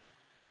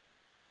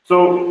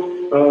 So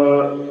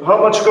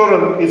how much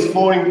current is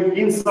flowing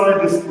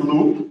inside this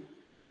loop?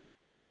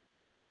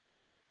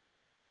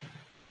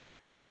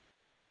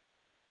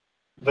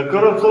 The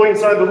current flowing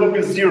inside the loop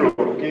is 0,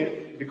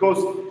 okay?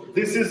 Because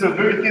this is a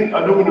very thin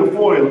aluminum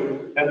foil,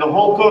 and the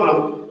whole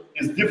current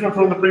is different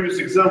from the previous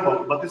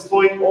example, but it's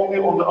flowing only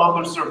on the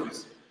outer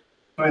surface.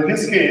 So in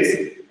this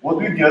case, what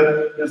we get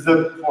is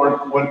that for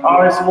when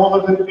R is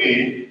smaller than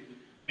A,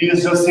 B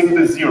is just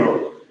simply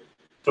 0.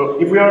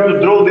 So if we are to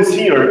draw this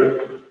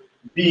here,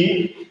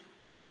 B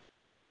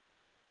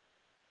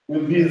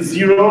will be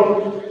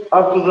 0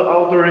 up to the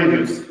outer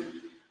radius.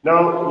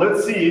 Now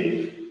let's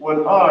see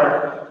when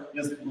R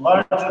is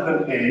larger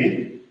than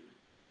A,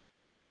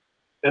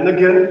 and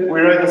again we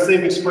write the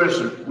same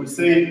expression. We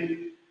say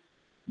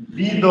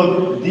B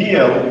dot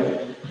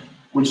DL,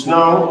 which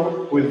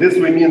now with this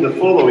we mean the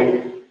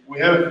following.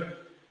 We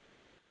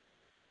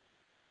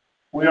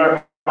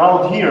are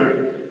out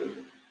here,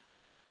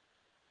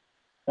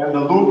 and the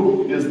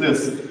loop is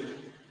this.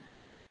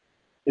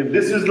 If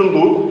this is the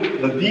loop,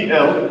 the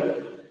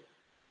DL,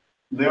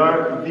 there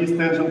are these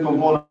tangent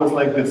components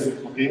like this,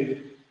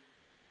 okay?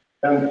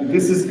 And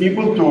this is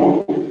equal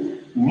to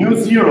mu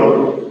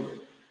 0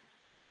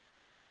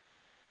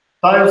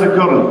 times the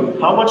current.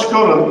 How much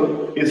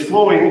current is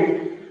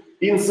flowing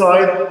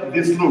inside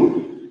this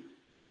loop?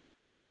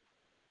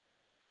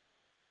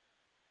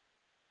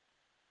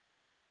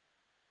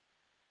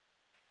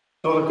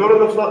 So the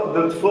current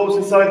that flows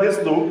inside this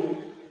loop,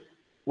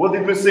 what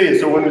did we say?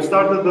 So when we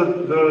started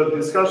the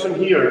discussion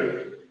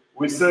here,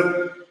 we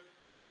said,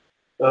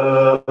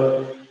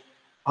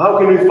 how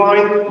can we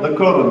find the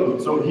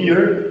current? So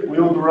here, we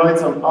want to write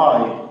some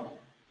I.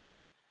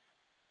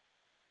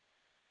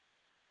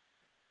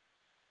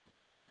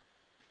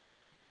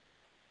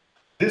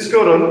 This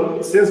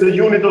current, since the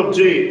unit of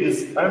J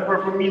is ampere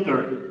per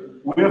meter,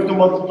 we have to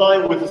multiply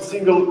with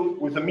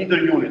a meter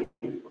unit.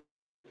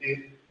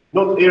 Okay?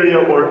 Not area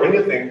or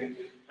anything.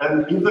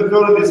 And if the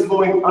current is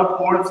flowing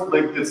upwards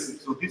like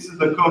this, so this is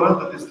the current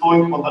that is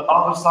flowing on the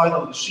other side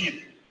of the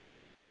sheet.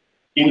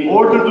 In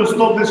order to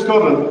stop this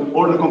current,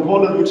 or the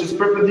component which is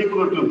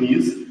perpendicular to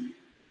this,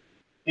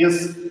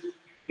 is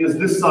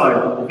this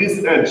side,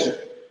 this edge.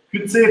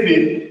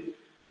 Kutsepi,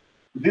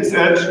 this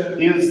edge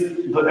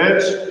is the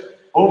edge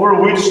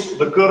over which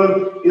the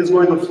current is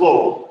going to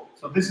flow.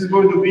 So this is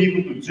going to be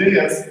equal to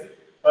Js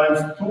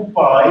times 2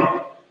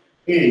 pi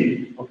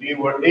A, okay,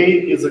 where A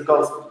is a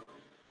constant.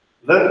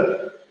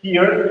 Then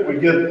here we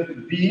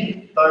get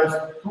B times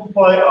 2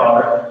 pi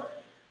R.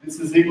 This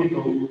is equal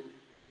to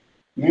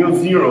mu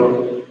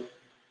 0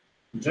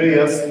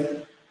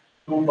 Js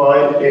 2 pi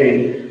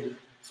A.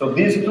 So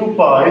these 2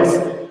 pi's,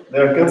 they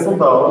are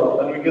cancelled out,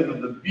 and we get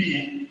that the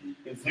B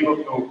is equal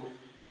to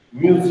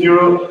mu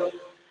 0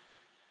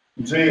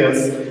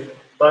 Js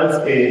times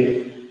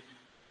A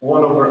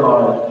 1 over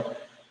R.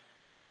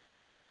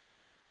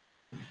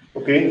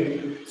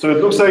 Okay, so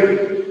it looks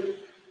like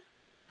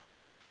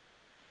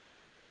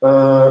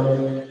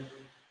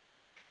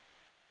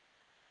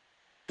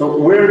so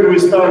where do we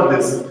start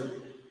this?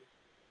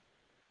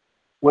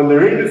 When the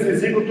radius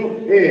is equal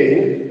to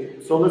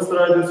A, so let's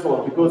try this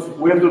one, because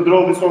we have to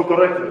draw this one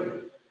correctly.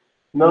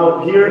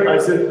 Now here I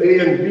said A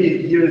and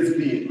B, here is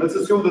B. Let's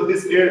assume that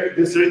this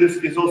radius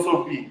is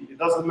also B. It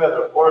doesn't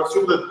matter. Or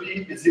assume that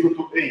B is equal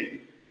to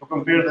A, to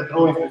compare the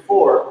drawings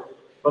before.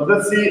 But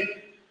let's see,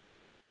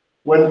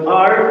 when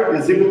R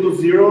is equal to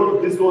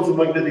 0, this was a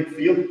magnetic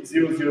field,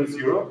 0, 0,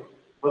 0.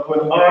 But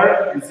when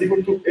R is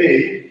equal to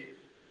A,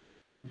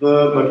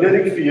 the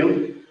magnetic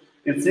field,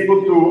 it's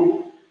equal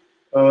to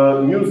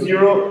mu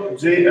 0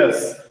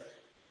 Js.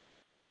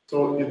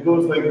 So it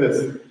goes like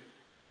this.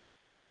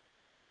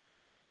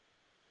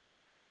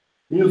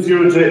 Mu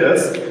 0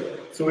 Js.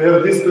 So we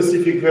have this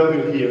specific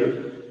value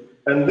here.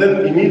 And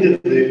then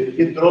immediately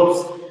it drops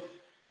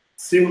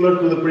similar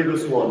to the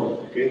previous one.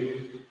 Okay.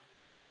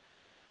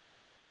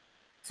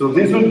 So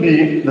these would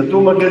be the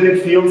two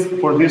magnetic fields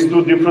for these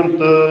two different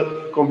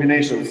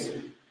combinations.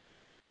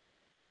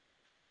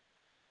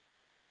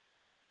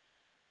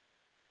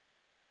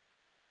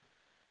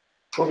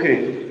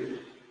 Okay.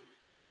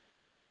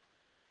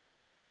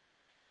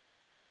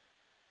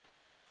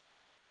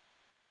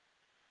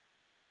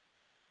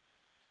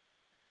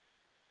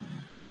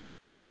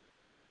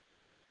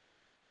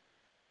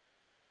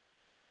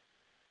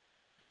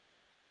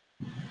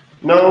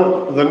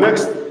 Now the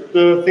next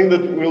thing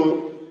that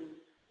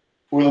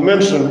we'll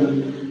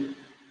mention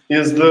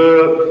is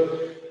the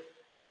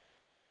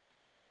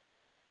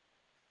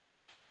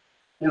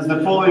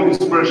following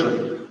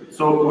expression. So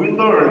So we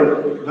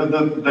learned that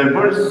the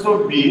divergence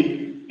of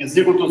B is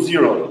equal to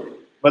 0.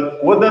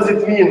 But what does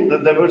it mean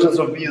that divergence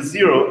of B is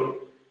 0?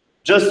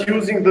 Just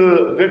using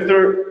the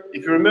vector,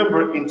 if you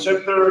remember, in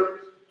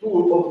chapter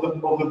 2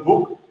 of the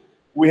book,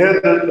 we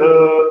had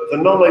the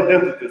null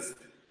identities.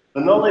 The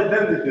null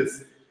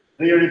identities,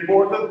 they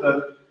reported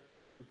that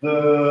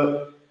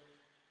the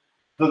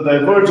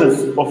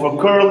divergence of a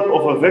curl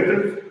of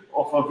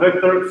a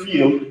vector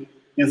field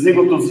is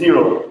equal to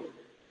 0.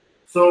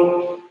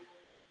 So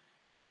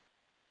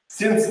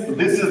since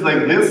this is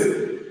like this,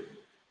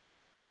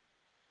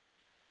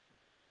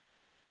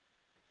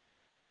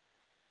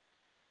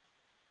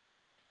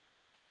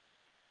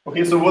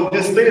 okay, so what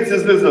this states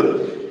is this,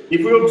 that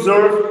if we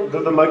observe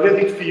that the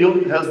magnetic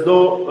field has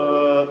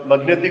no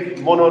magnetic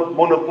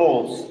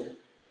monopoles,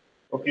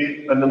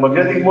 okay, and the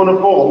magnetic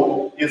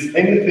monopole is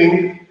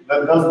anything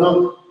that does not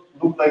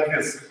look like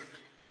this.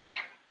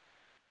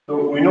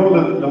 So we know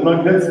that the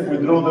magnets, we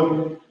draw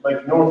them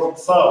like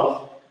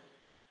north-south,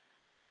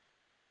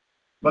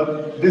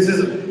 but this is,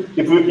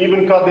 if we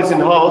even cut this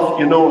in half,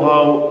 you know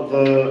how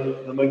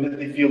the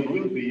magnetic field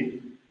will be.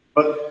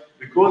 But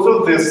because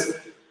of this,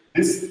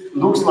 this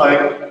looks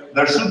like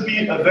there should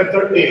be a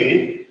vector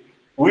A,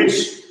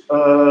 which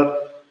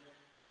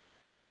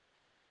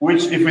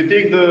if we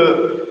take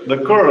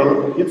the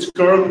curl, its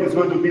curl is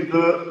going to be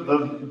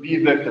the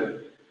B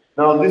vector.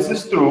 Now this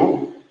is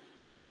true,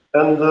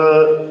 and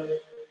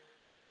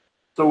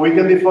so we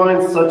can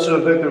define such a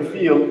vector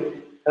field,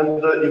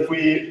 and if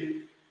we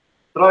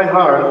try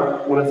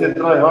hard, when I say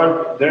try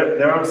hard,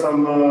 there are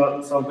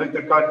some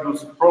vector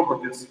calculus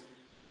properties,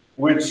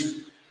 which,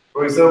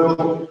 for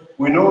example,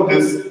 we know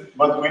this,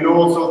 but we know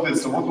also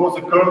this. So what was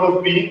the curl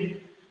of B?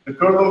 The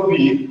curl of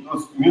B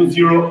was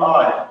mu0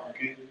 I,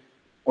 okay,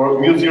 or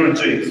mu0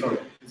 J. Sorry,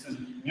 this is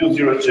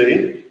mu0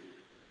 J.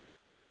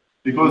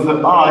 Because the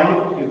I,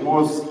 it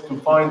was to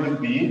find the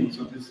B,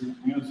 so this is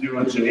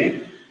mu0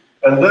 J,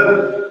 and then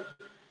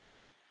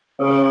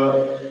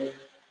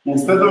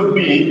instead of B,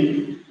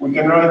 we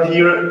can write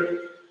here,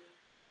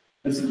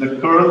 this is the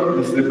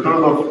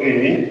curl of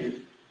A.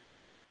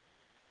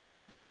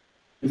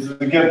 This is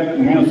again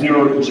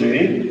mu0 J.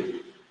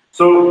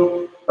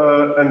 So,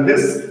 and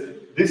this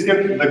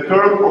can, the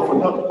curl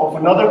of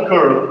another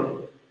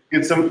curl,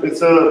 it's a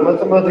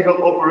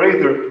mathematical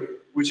operator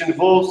which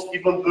involves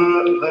even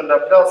the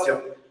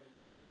Laplacian.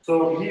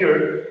 So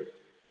here,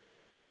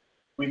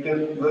 we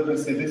can, let me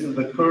see, this is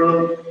the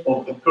curl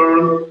of the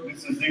curl,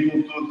 this is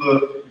equal to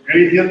the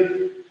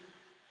gradient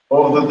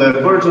of the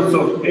divergence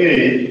of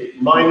A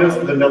minus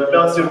the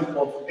Laplacian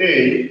of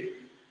A.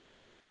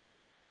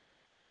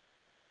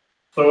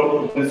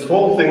 So this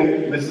whole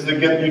thing, this is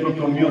again equal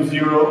to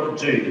mu0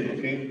 J,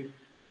 okay?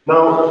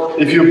 Now,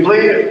 if you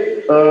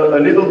play a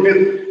little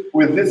bit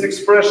with this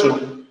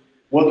expression,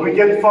 what we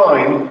can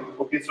find,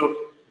 okay, so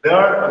there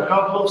are a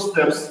couple of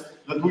steps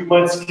that we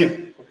might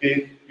skip,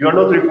 okay? You are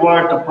not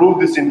required to prove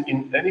this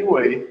in any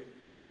way,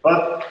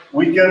 but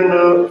we can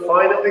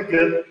finally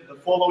get the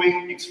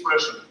following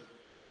expression.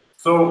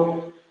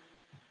 So,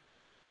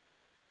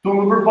 tu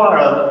më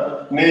përpara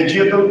ne e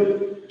gjetëm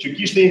që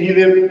kishte një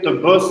lidhje të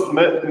bës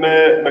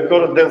me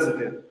current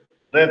density.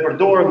 Dhe e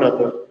përdorëm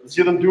atë.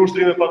 Zgjedhëm dy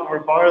ushtrime pak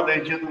më parë dhe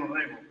e gjetëm në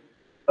rregull.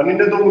 Tani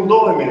ne do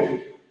mundohemi,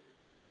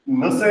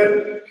 nëse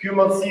ky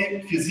madhësi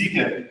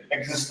fizike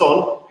ekziston,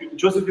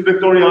 nëse ky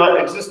vektori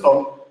A ekziston,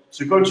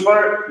 shikojmë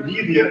çfarë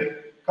lidhje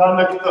ka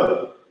me këtë.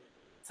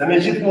 Se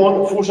ne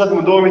gjithmonë fushat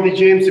mundohemi të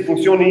gjejmë si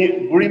funksioni i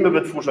burimeve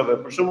të fushave.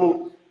 Për shembull,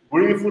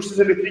 burimi i fushës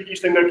elektrike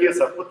ishte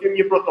ngarkesa. Po kemi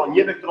një proton,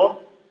 një elektron,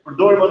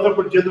 përdorim atë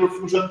për gjetur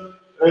fushat.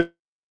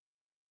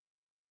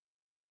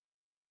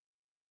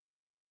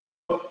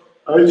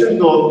 Ajo që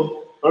ndodh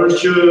është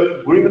që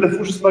burimet e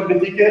fushës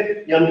magnetike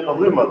janë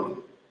rrymat.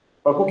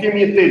 Pa ku kemi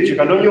një tel që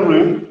kalon një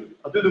rrym,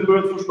 aty do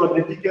bëhet fushë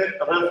magnetike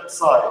rreth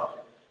saj.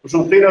 Për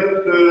shembull, telat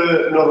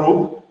në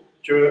rrugë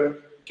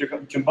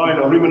që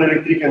mbajnë rrymën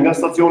elektrike nga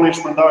stacioni i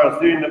shpërndarjes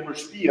deri nëpër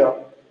shtëpia,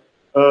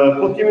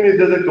 po të kemi një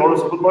detektor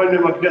ose po të marrim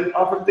një magnet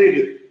afër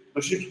telit, do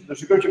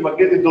shikojmë që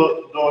magneti do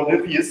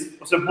lëviz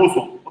ose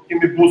busull. Po të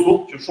kemi busull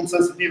që është shumë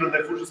sensitive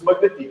ndaj fushës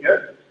magnetike.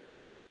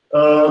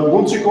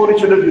 Mund të shikoni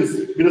që lëviz,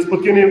 biles po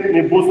të keni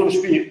një busull në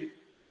shtëpi,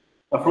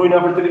 afrojnë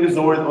afër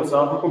televizorit ose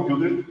afër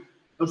kompjuterit,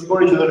 do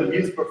shikoni që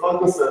lëviz për fat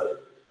nëse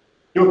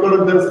kjo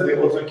current density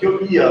ose kjo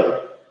IA,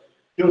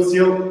 kjo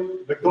sjell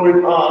vektorin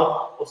A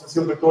ose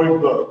sjell vektorin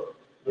B.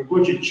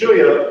 Ndërkohë që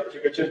Q-ja, që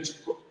ka qenë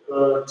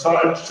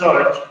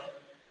charge,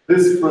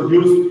 this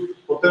produced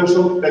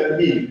potential at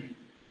E.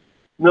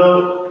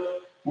 Now,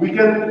 we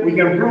can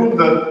prove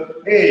that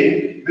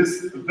A, this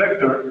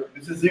vector,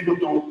 this is equal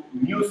to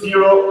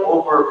mu0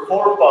 over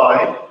 4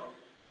 pi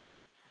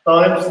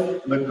times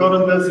the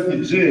current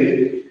density J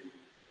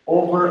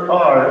over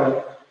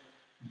R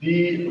d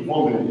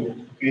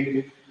volume.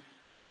 Okay?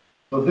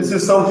 So this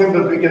is something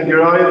that we can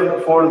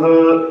derive for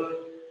the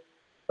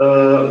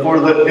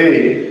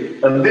A.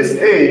 And this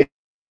A,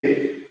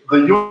 the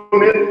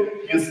unit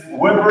is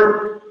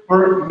Weber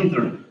per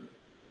meter.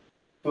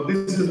 So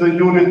this is the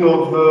unit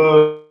of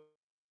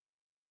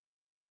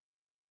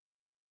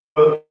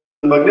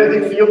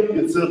magnetic field,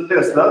 it's a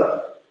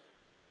Tesla.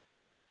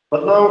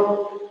 But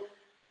now,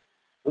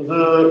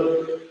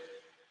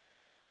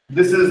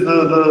 this is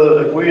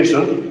the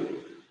equation.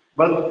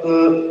 But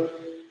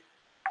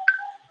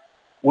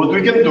what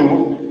we can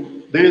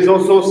do, there is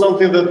also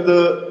something that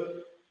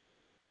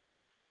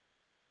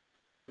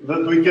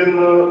that we can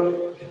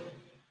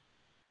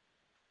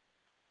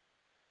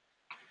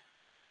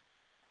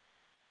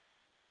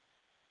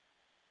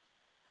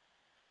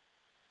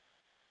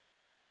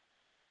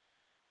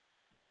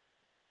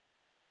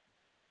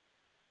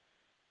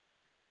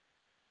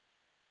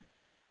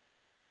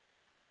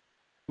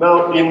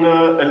now in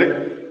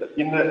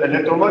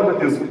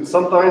electromagnetism,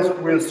 sometimes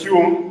we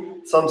assume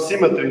some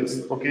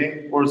symmetries,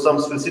 okay, or some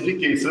specific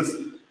cases,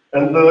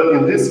 and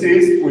in this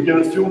case we can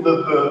assume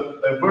that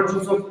the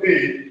divergence of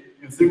A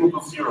is equal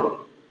to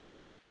 0.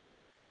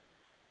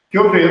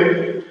 Kjo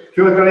e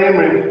ka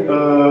emrin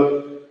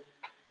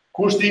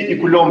kushti I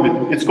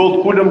Coulombit. It's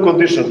called Coulomb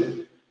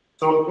condition.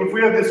 So if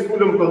we have this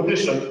Coulomb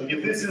condition,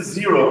 if this is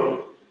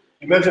 0,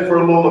 imagine for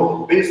a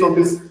moment, based on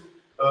this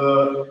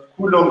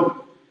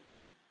Coulomb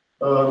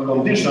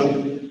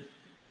condition,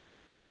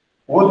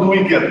 what do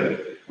we get?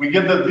 We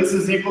get that this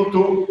is equal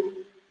to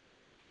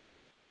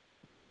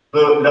the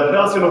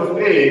Laplacian of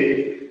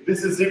A,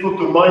 this is equal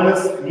to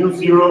minus mu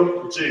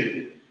 0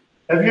 J.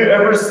 Have you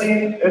ever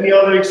seen any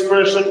other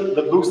expression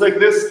that looks like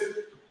this?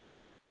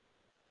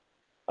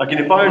 A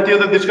keni parë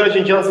tjetër diçka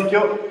që ngjan si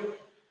kjo?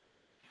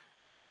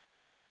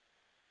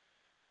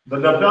 The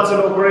Laplacian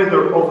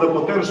operator of the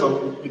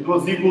potential, it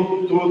was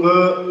equal to the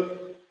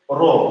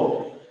rho.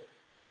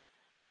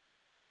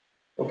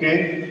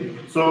 Okay?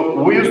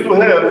 So we used to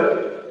have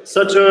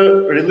such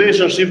a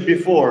relationship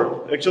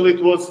before. Actually,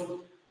 it was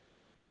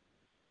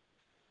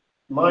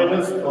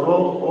minus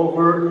rho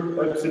over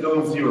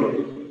epsilon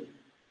 0.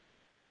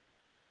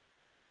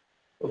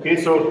 Okay,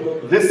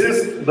 so this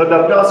is the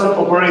Laplacian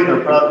operator,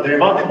 pra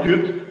derivati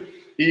dytë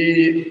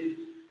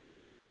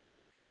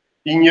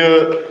I një.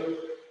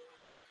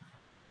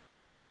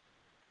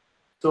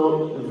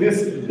 So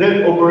this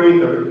del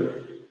operator,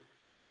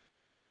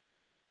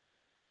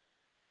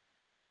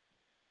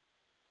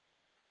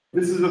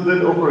 this is the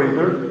del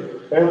operator,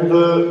 and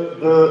the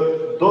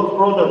dot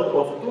product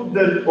of two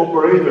del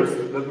operators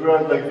that we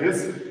write like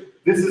this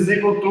is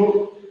equal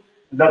to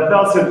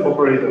Laplacian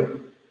operator.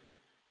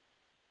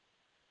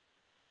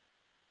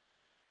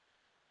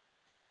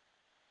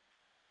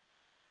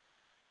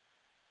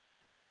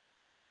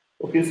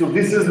 Okay, so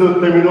this is the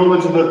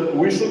terminology that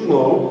we should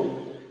know,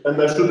 and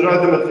I should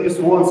write them at least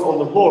once on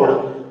the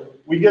board.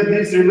 We get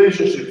these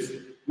relationships.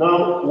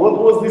 Now,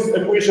 what was this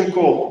equation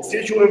called? Si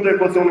e quajmë të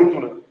ekuacionin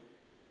këtu?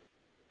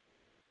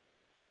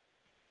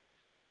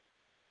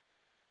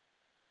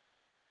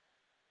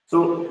 So,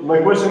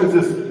 my question is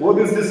this, what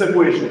is this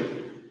equation?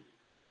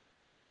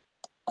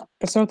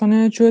 Profesor,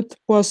 tani quhet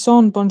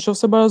Poisson, po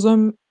nëse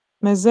barazojmë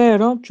me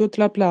 0, quhet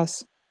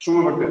Laplace.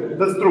 Shumë e vërtetë.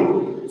 That's true.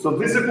 So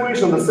this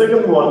equation, the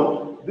second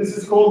one, this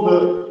is called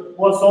the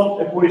Poisson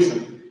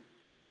equation.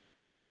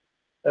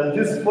 And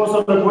this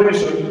Poisson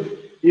equation,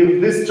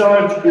 if this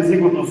charge is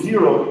equal to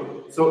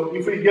 0, so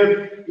if we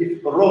get,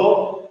 if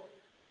rho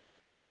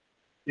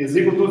is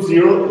equal to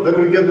 0, then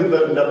we get that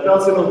the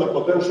Laplacian of the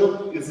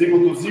potential is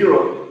equal to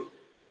 0.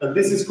 And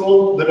this is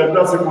called the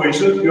Laplace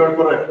equation. You are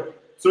correct.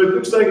 So it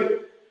looks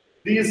like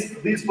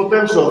these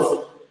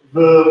potentials,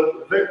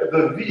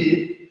 the V,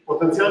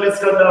 potenciali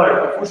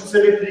skalar I fushës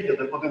elektrike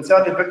dhe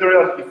potenciali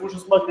vektorial I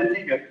fushës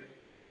magnetike,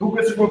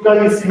 duke sikur ka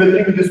një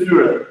simetri midis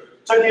tyre.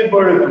 Çfarë kemi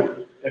bërë këtu?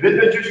 E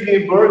vetme gjë që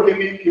kemi bërë,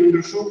 kemi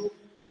ndryshuar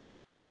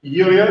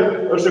I-ja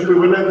është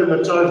ekuivalente me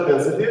charge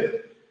density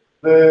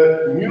dhe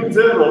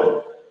mu0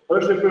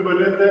 është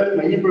ekuivalente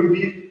me 1/v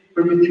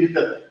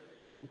permitivitet.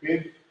 Okay?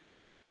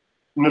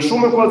 Në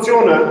shumë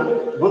ekuacione,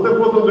 vetëm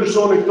po të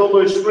ndryshoni këto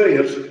lloj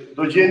shprehjesh,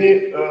 do gjeni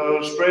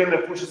shprehjen e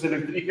fushës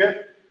elektrike,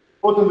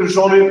 po të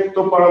ndryshoni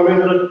këto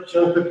parametrat që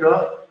janë të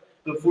krah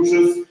të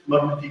fushës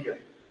magnetike.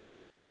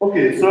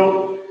 Okay, so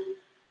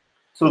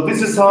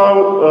this is how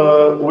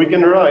we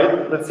can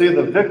write, let's say,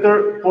 the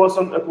vector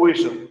Poisson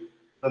equation.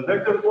 The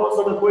vector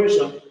Poisson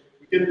equation,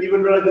 we can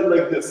even write it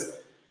like this.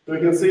 So we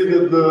can say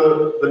that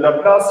the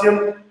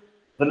Laplacian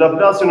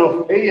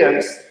of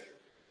AX,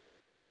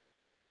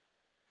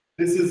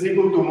 this is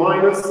equal to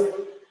minus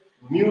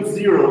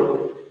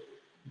mu0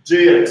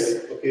 Jx,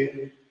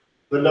 okay?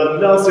 The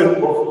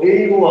Laplacian of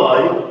AY,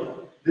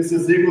 this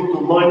is equal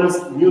to minus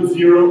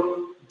mu0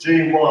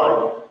 Jy.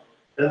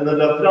 And the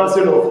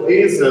Laplacian of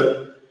AZ,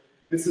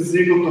 this is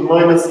equal to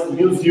minus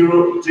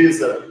mu0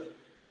 Jz.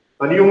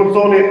 Tani ju më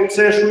thoni,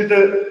 pse e shkruajte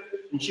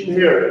 100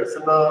 herë, se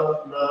na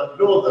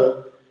lodhe,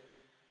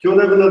 kjo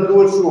neve na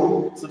duhet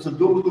shumë, sepse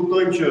duhet të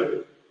kuptojmë që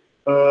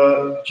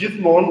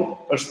gjithmonë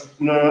është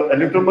në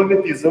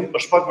elektromagnetizëm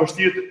është pak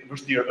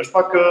vështirë, është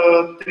pak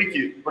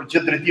triki për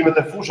gjetë drejtimet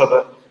e fushave.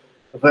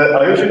 Dhe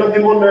ajo që na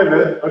ndihmon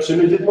neve është që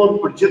ne gjithmonë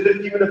për gjetë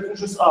drejtimin e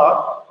fushës A,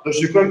 do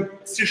shikojmë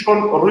si shkon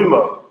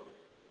rryma.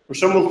 Për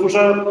shembull,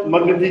 fusha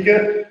magnetike,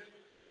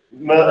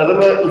 edhe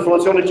me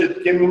informacionet që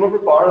kemi më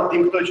përpara,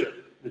 dim këto që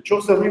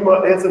nëse rryma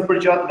ecën për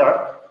gjatë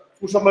lart,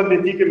 fusha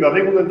magnetike me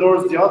rregull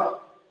dorës gjatë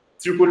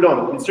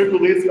cirkulon, it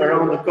circulates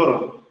around the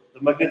current, the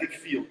magnetic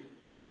field.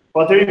 Po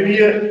atëherë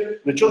bie,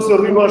 në qoftë se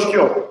rryma është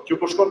kjo, që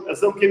po shkon e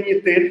zëm kemi një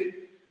tel,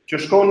 që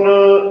shkon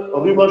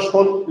rryma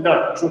shkon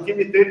lart, kështu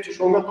kemi tel që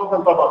shkon nga toka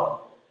në tavan.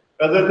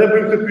 Edhe ne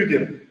bëjmë këtë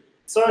pyetje.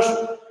 Sa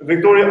është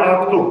vektori A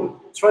këtu?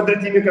 Çfarë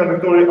drejtimi ka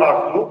vektori A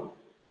këtu?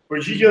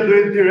 Përgjigjja do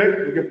jetë direkt,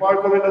 duke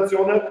parë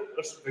korrelacione,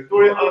 është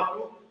vektori A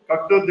këtu ka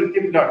këtë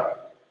drejtim lart.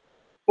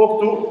 Po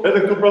këtu, edhe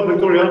këtu pra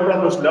vektori A pra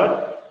është lart,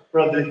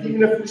 pra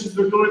drejtimin e fushës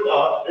vektorit A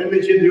e me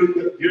gjenë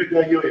direkt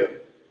nga joja.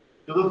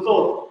 Që do të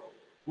thotë,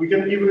 we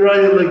can even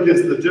write it like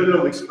this, the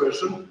general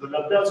expression, the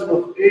Laplacian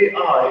of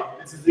AI,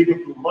 this is equal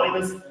to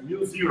minus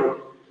mu 0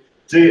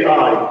 Ji,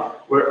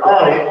 where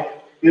I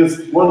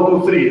is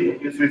 1, 2, 3,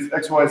 okay, so it's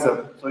x, y, z.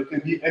 So it can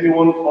be any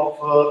one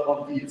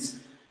of these.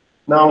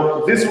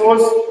 Now, this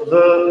was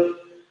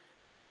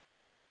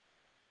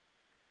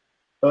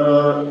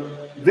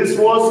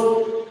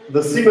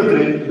the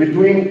symmetry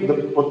between the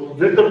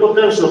vector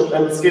potential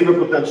and the scalar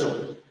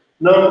potential.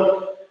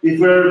 Now, if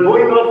we're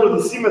going after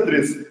the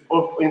symmetries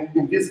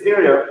in this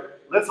area,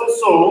 let's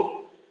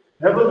also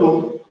have a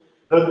look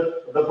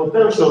at the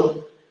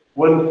potential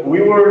when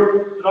we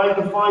were trying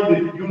to find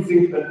it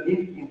using an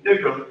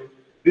integral.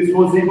 This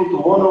was equal to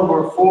 1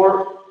 over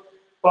 4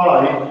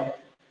 pi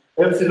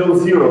epsilon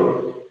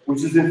 0,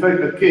 which is in fact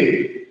the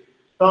k,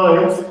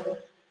 times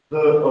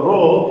the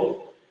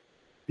rho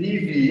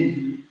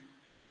dv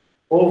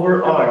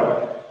over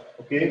r.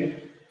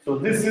 Okay, so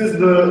this is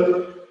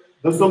the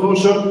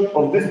solution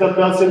of this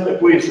Laplacian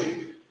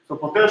equation. So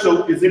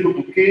potential is equal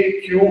to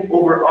kq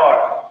over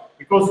r,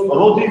 because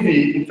rho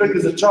dv in fact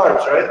is a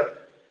charge, right?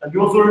 And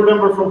you also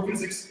remember from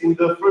physics in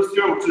the first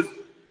year, which is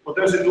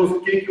potential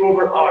equals kq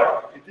over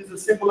r. It is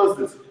as simple as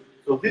this.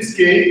 So this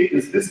k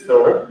is this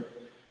term,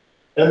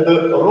 and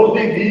the rho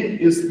dv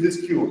is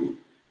this q.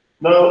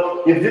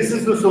 Now, if this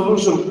is the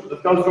solution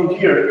that comes from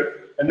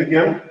here, and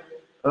again,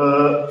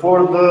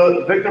 for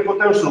the vector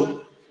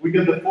potential, we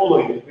get the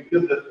following. We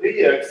get that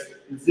ax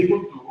is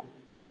equal to,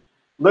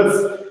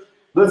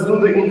 let's do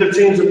the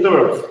interchange of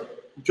terms.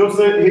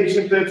 Nëse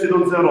heqim të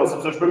epsilon 0,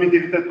 sepse është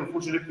permitivitet për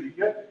fushë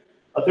elektrike,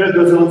 atëherë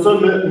do zëvendëson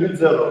me mu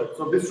 0.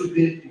 So this should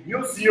be mu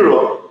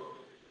 0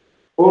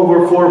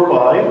 over 4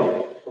 pi,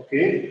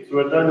 okay? So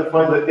we're trying to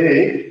find the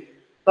a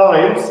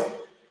times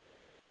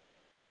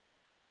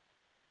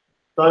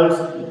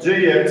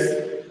jx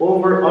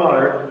over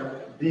r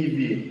dv,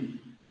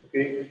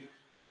 okay?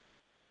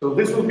 So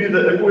this will be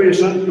the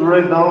equation to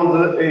write down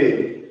the a,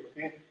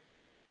 okay?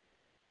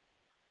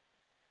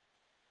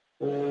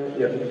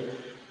 Yeah.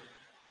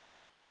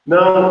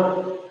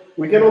 Now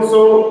we can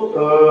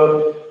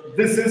also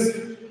this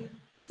is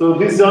a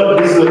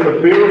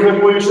pair of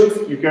equations.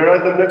 You can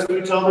write them next to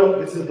each other.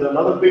 This is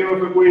another pair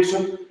of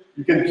equations.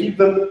 You can keep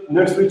them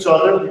next to each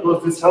other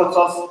because this helps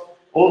us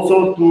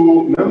also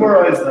to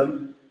memorize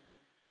them.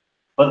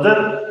 But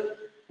then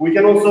we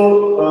can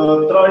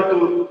also try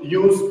to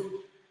use,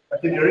 I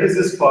can erase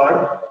this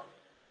part,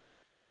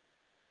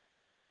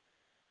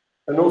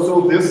 and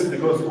also this,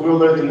 because we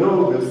already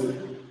know this.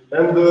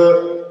 And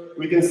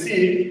we can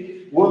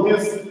see what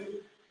is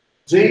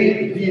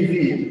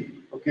JdV,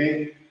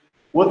 okay?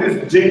 What is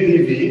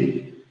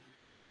JdV?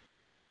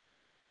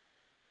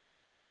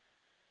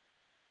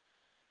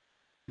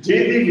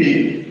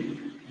 JdV,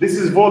 this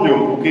is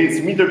volume, okay?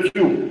 It's meter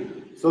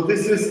cube. So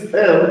this is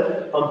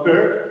L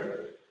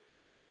ampere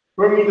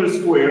per meter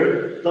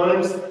square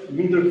times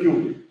meter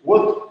cube.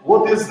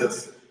 What is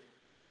this?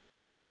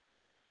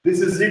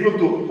 This is equal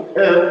to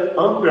L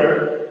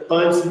ampere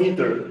times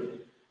meter.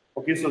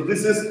 Okay, so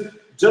this is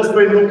just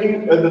by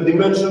looking at the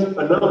dimension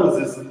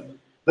analysis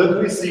that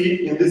we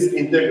see in this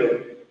integral.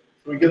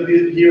 So we get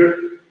it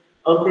here,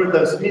 ampere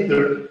times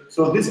meter.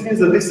 So this means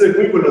that this is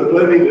equivalent to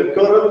having a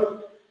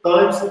current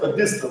times a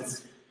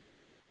distance.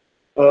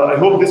 I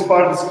hope this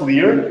part is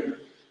clear.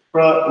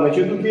 Pra, me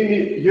që tu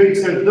kemi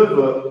jx her dv,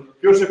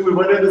 kjo është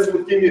ekuivalente se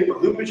kur kemi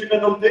rrymë që ka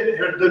nëmtet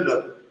her dl.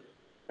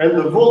 And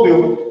the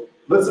volume,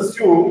 let's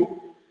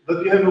assume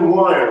that you have a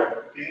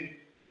wire, okay?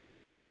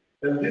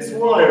 And this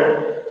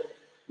wire,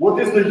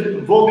 what is the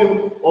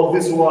volume of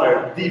this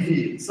wire?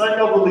 dv. Sa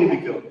ka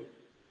vëllimi kjo?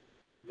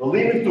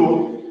 Vëllimi këtu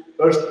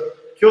është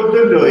kjo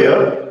dl-ja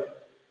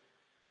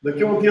dhe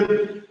kjo mund të jetë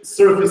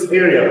surface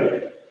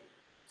area.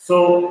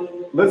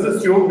 So let's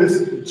assume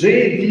this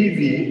jdv,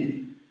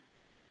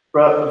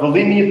 pra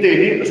vëllimi i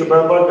teli është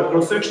barabartë me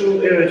cross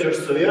sectional area që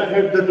është s-ja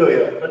herë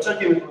dl-ja. Pra çfarë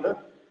kemi këtu?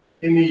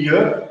 Kemi j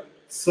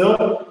s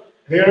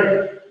herë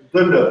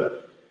dl.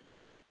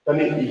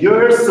 Tani j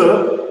herë s,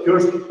 kjo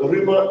është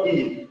rryma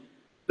i.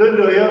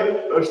 dl-ja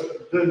është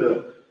dl.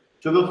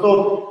 Që do të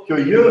thotë kjo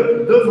j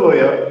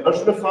dv-ja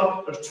është në fakt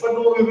është çfarë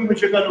do lloji rrymë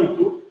që ka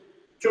këtu,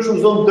 që është në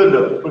zonë dl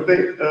për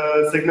këtë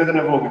segmentin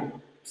e vogël.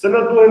 Pse na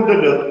duhen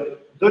dl?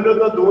 Dl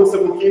na duhen se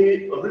mund kemi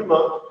rryma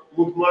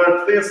mund të marrë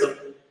kthesën.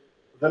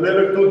 Dhe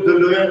neve këtu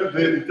dl-ja do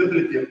jetë në këtë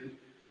drejtim.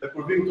 Dhe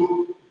kur vim këtu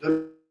dl-ja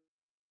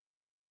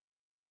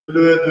do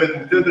jetë në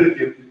këtë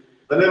drejtim.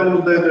 Dhe neve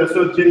mund të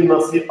interesojë të gjeni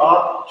masi A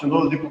që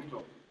ndodhet diku këtu.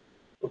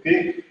 Okej?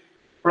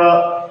 Pra,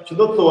 që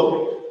do të thotë,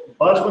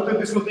 bashkë me të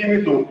diskutimi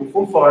këtu, në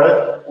fund fare,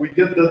 we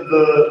get that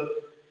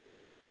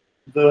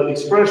the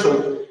expression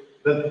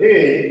that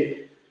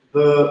A,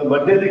 the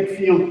magnetic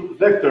field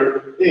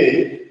vector A,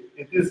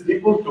 it is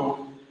equal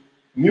to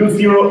mu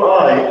 0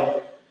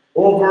 I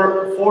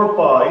over 4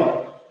 pi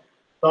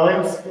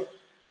times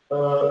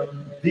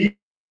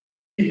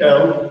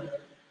dl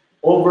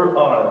over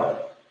R.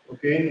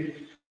 Okay?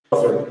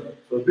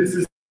 So this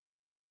is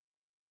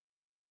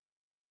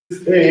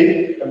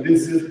A and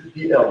this is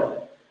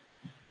dl.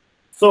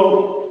 So,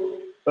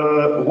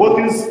 what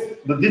is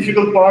the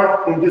difficult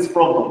part in this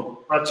problem?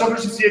 Pra, çfarë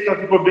vështirësi ka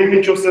ky problemi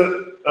nëse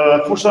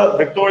fusha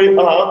vektori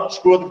A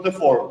shkruhet në këtë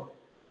formë?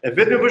 E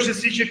vetëm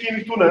vështirësi që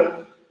kemi këtu ne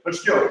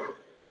është kjo.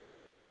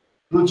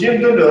 Do të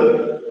gjejmë dl.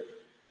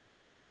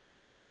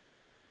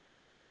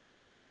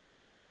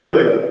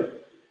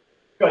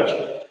 Kaq.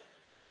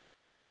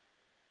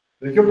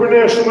 Dhe kjo për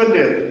ne është shumë e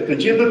lehtë. Të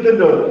gjejmë dl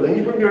në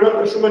 1/r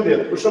është shumë e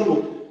lehtë. Për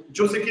shembull,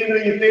 nëse kemi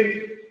një tel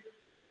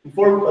në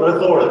formë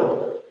rrethore,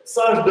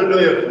 sa është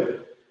dl-ja këtu?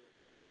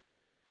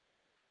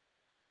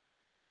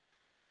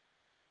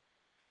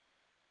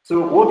 So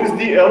what is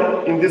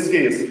dl in this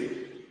case?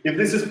 If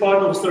this is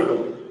part of a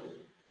circle.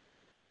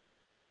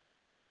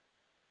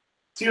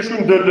 Si është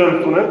shkruajmë dl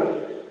këtu ne?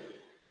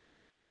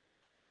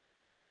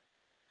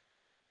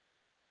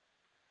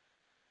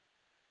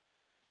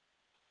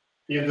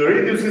 If the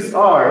radius is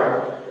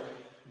r,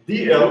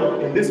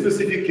 dl in this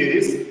specific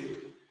case,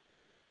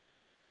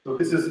 so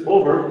this is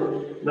over.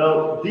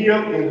 Now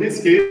dl in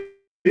this case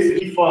is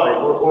d phi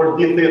or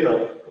d theta.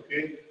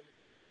 Okay.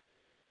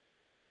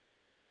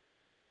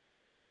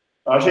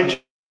 Ashtë që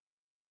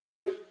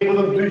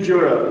vetëm dy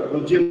gjëra, do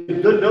të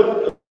gjejmë dl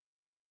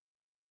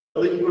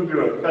edhe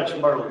 1/r, kaq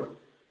mbaroi.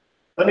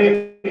 Tani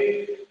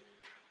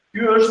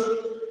ky është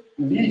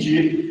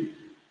ligji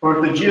për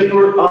të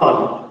gjetur A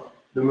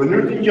në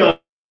mënyrë të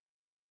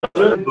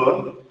ngjashme b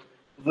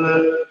dhe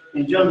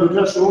i gjan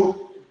gjithashtu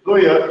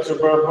b-ja që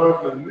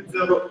barabartë me mu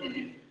 0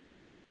 I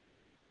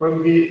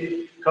përmbi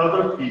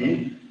 4 pi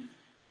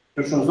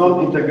që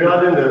shumëzon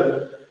integralin e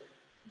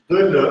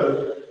dl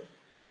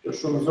që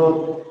shumëzon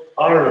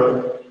R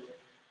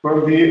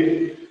përmbi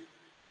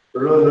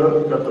R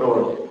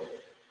katror.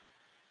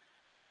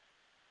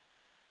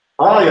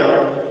 A-ja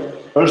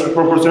është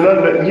proporcional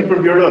me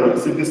 1/r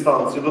si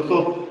distancë, që do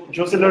thotë,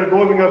 nëse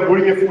largohemi nga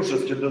burimi i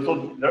fushës, që do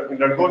thotë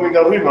largohemi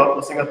nga rryma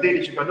ose nga teli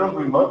që kalon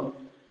rryma,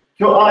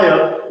 kjo A-ja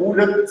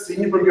ulet si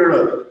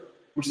 1/r.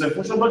 Kurse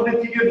fusha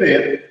magnetike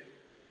vetë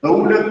do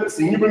ulet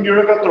si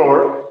 1/r katror,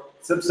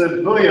 sepse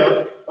B-ja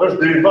është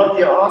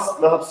derivati i A-s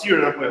në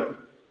hapësirën apo jo.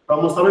 Pra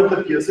mos harrojmë të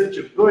pjesën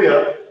që B-ja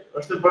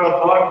është e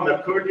barabartë me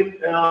kërkin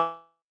e A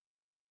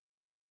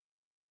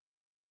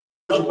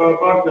është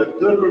barabartë me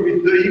d përmbi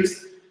dx,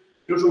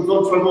 kjo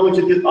shumëzon çfarë mundë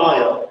që jetë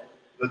A-ja.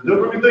 Dhe d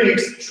përmbi dx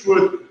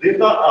shkruhet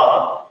delta A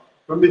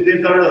përmbi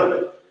delta R.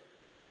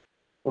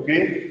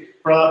 Okej?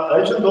 Pra,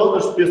 ajo që ndodh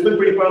është pjesëtoj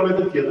për një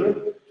parametër tjetër,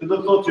 që do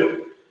të thotë që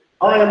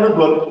A-ja në B,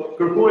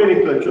 kërkojeni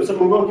këtë, nëse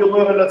mungon kjo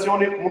lloj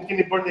relacioni, mund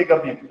keni bërë një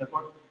gabim,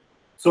 dakor?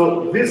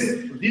 So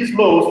these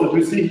laws that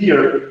we see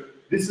here,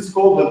 this is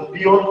called the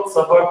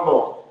Biot-Savart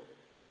law.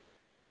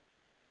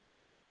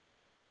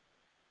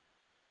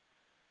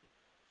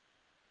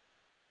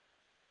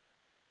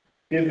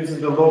 Okay, this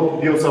is the law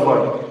of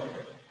Biot-Savart.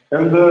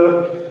 And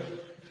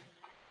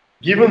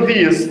given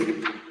these,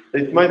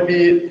 it might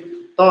be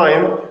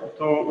time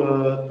to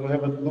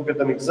have a look at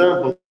an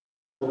example.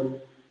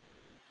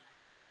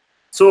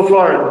 So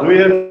far, do we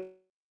have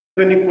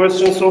any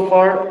questions so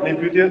far? Any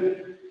pyetje?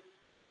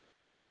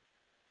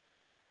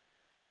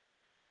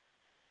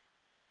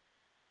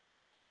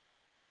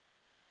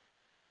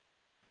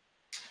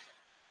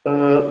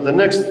 The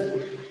next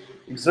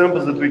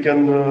examples that we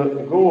can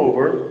go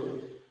over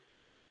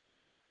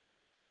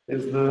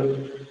is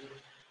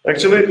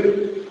actually,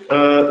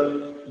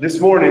 this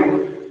morning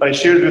I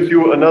shared with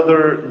you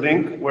another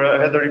link where I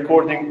had a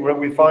recording where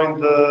we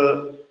find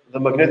the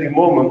magnetic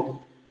moment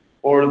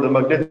or the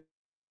magnetic.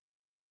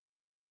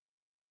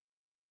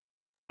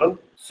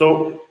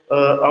 So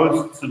I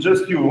would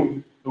suggest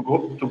you to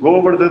go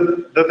over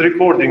that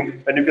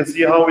recording, and you can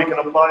see how we can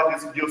apply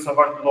this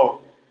Biot-Savart law.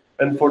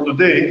 And for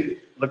today,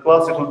 the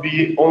class it will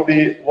be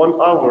only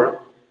 1 hour.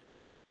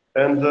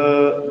 And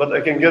but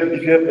I can get,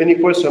 if you have any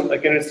question, I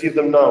can receive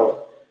them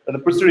now. And the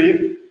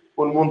përsëri,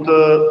 unë mund të,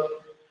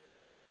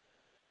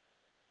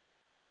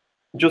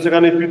 nëse ka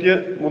një pyetje,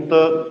 mund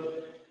të.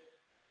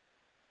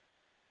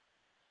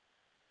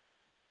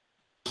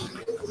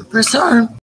 Professor.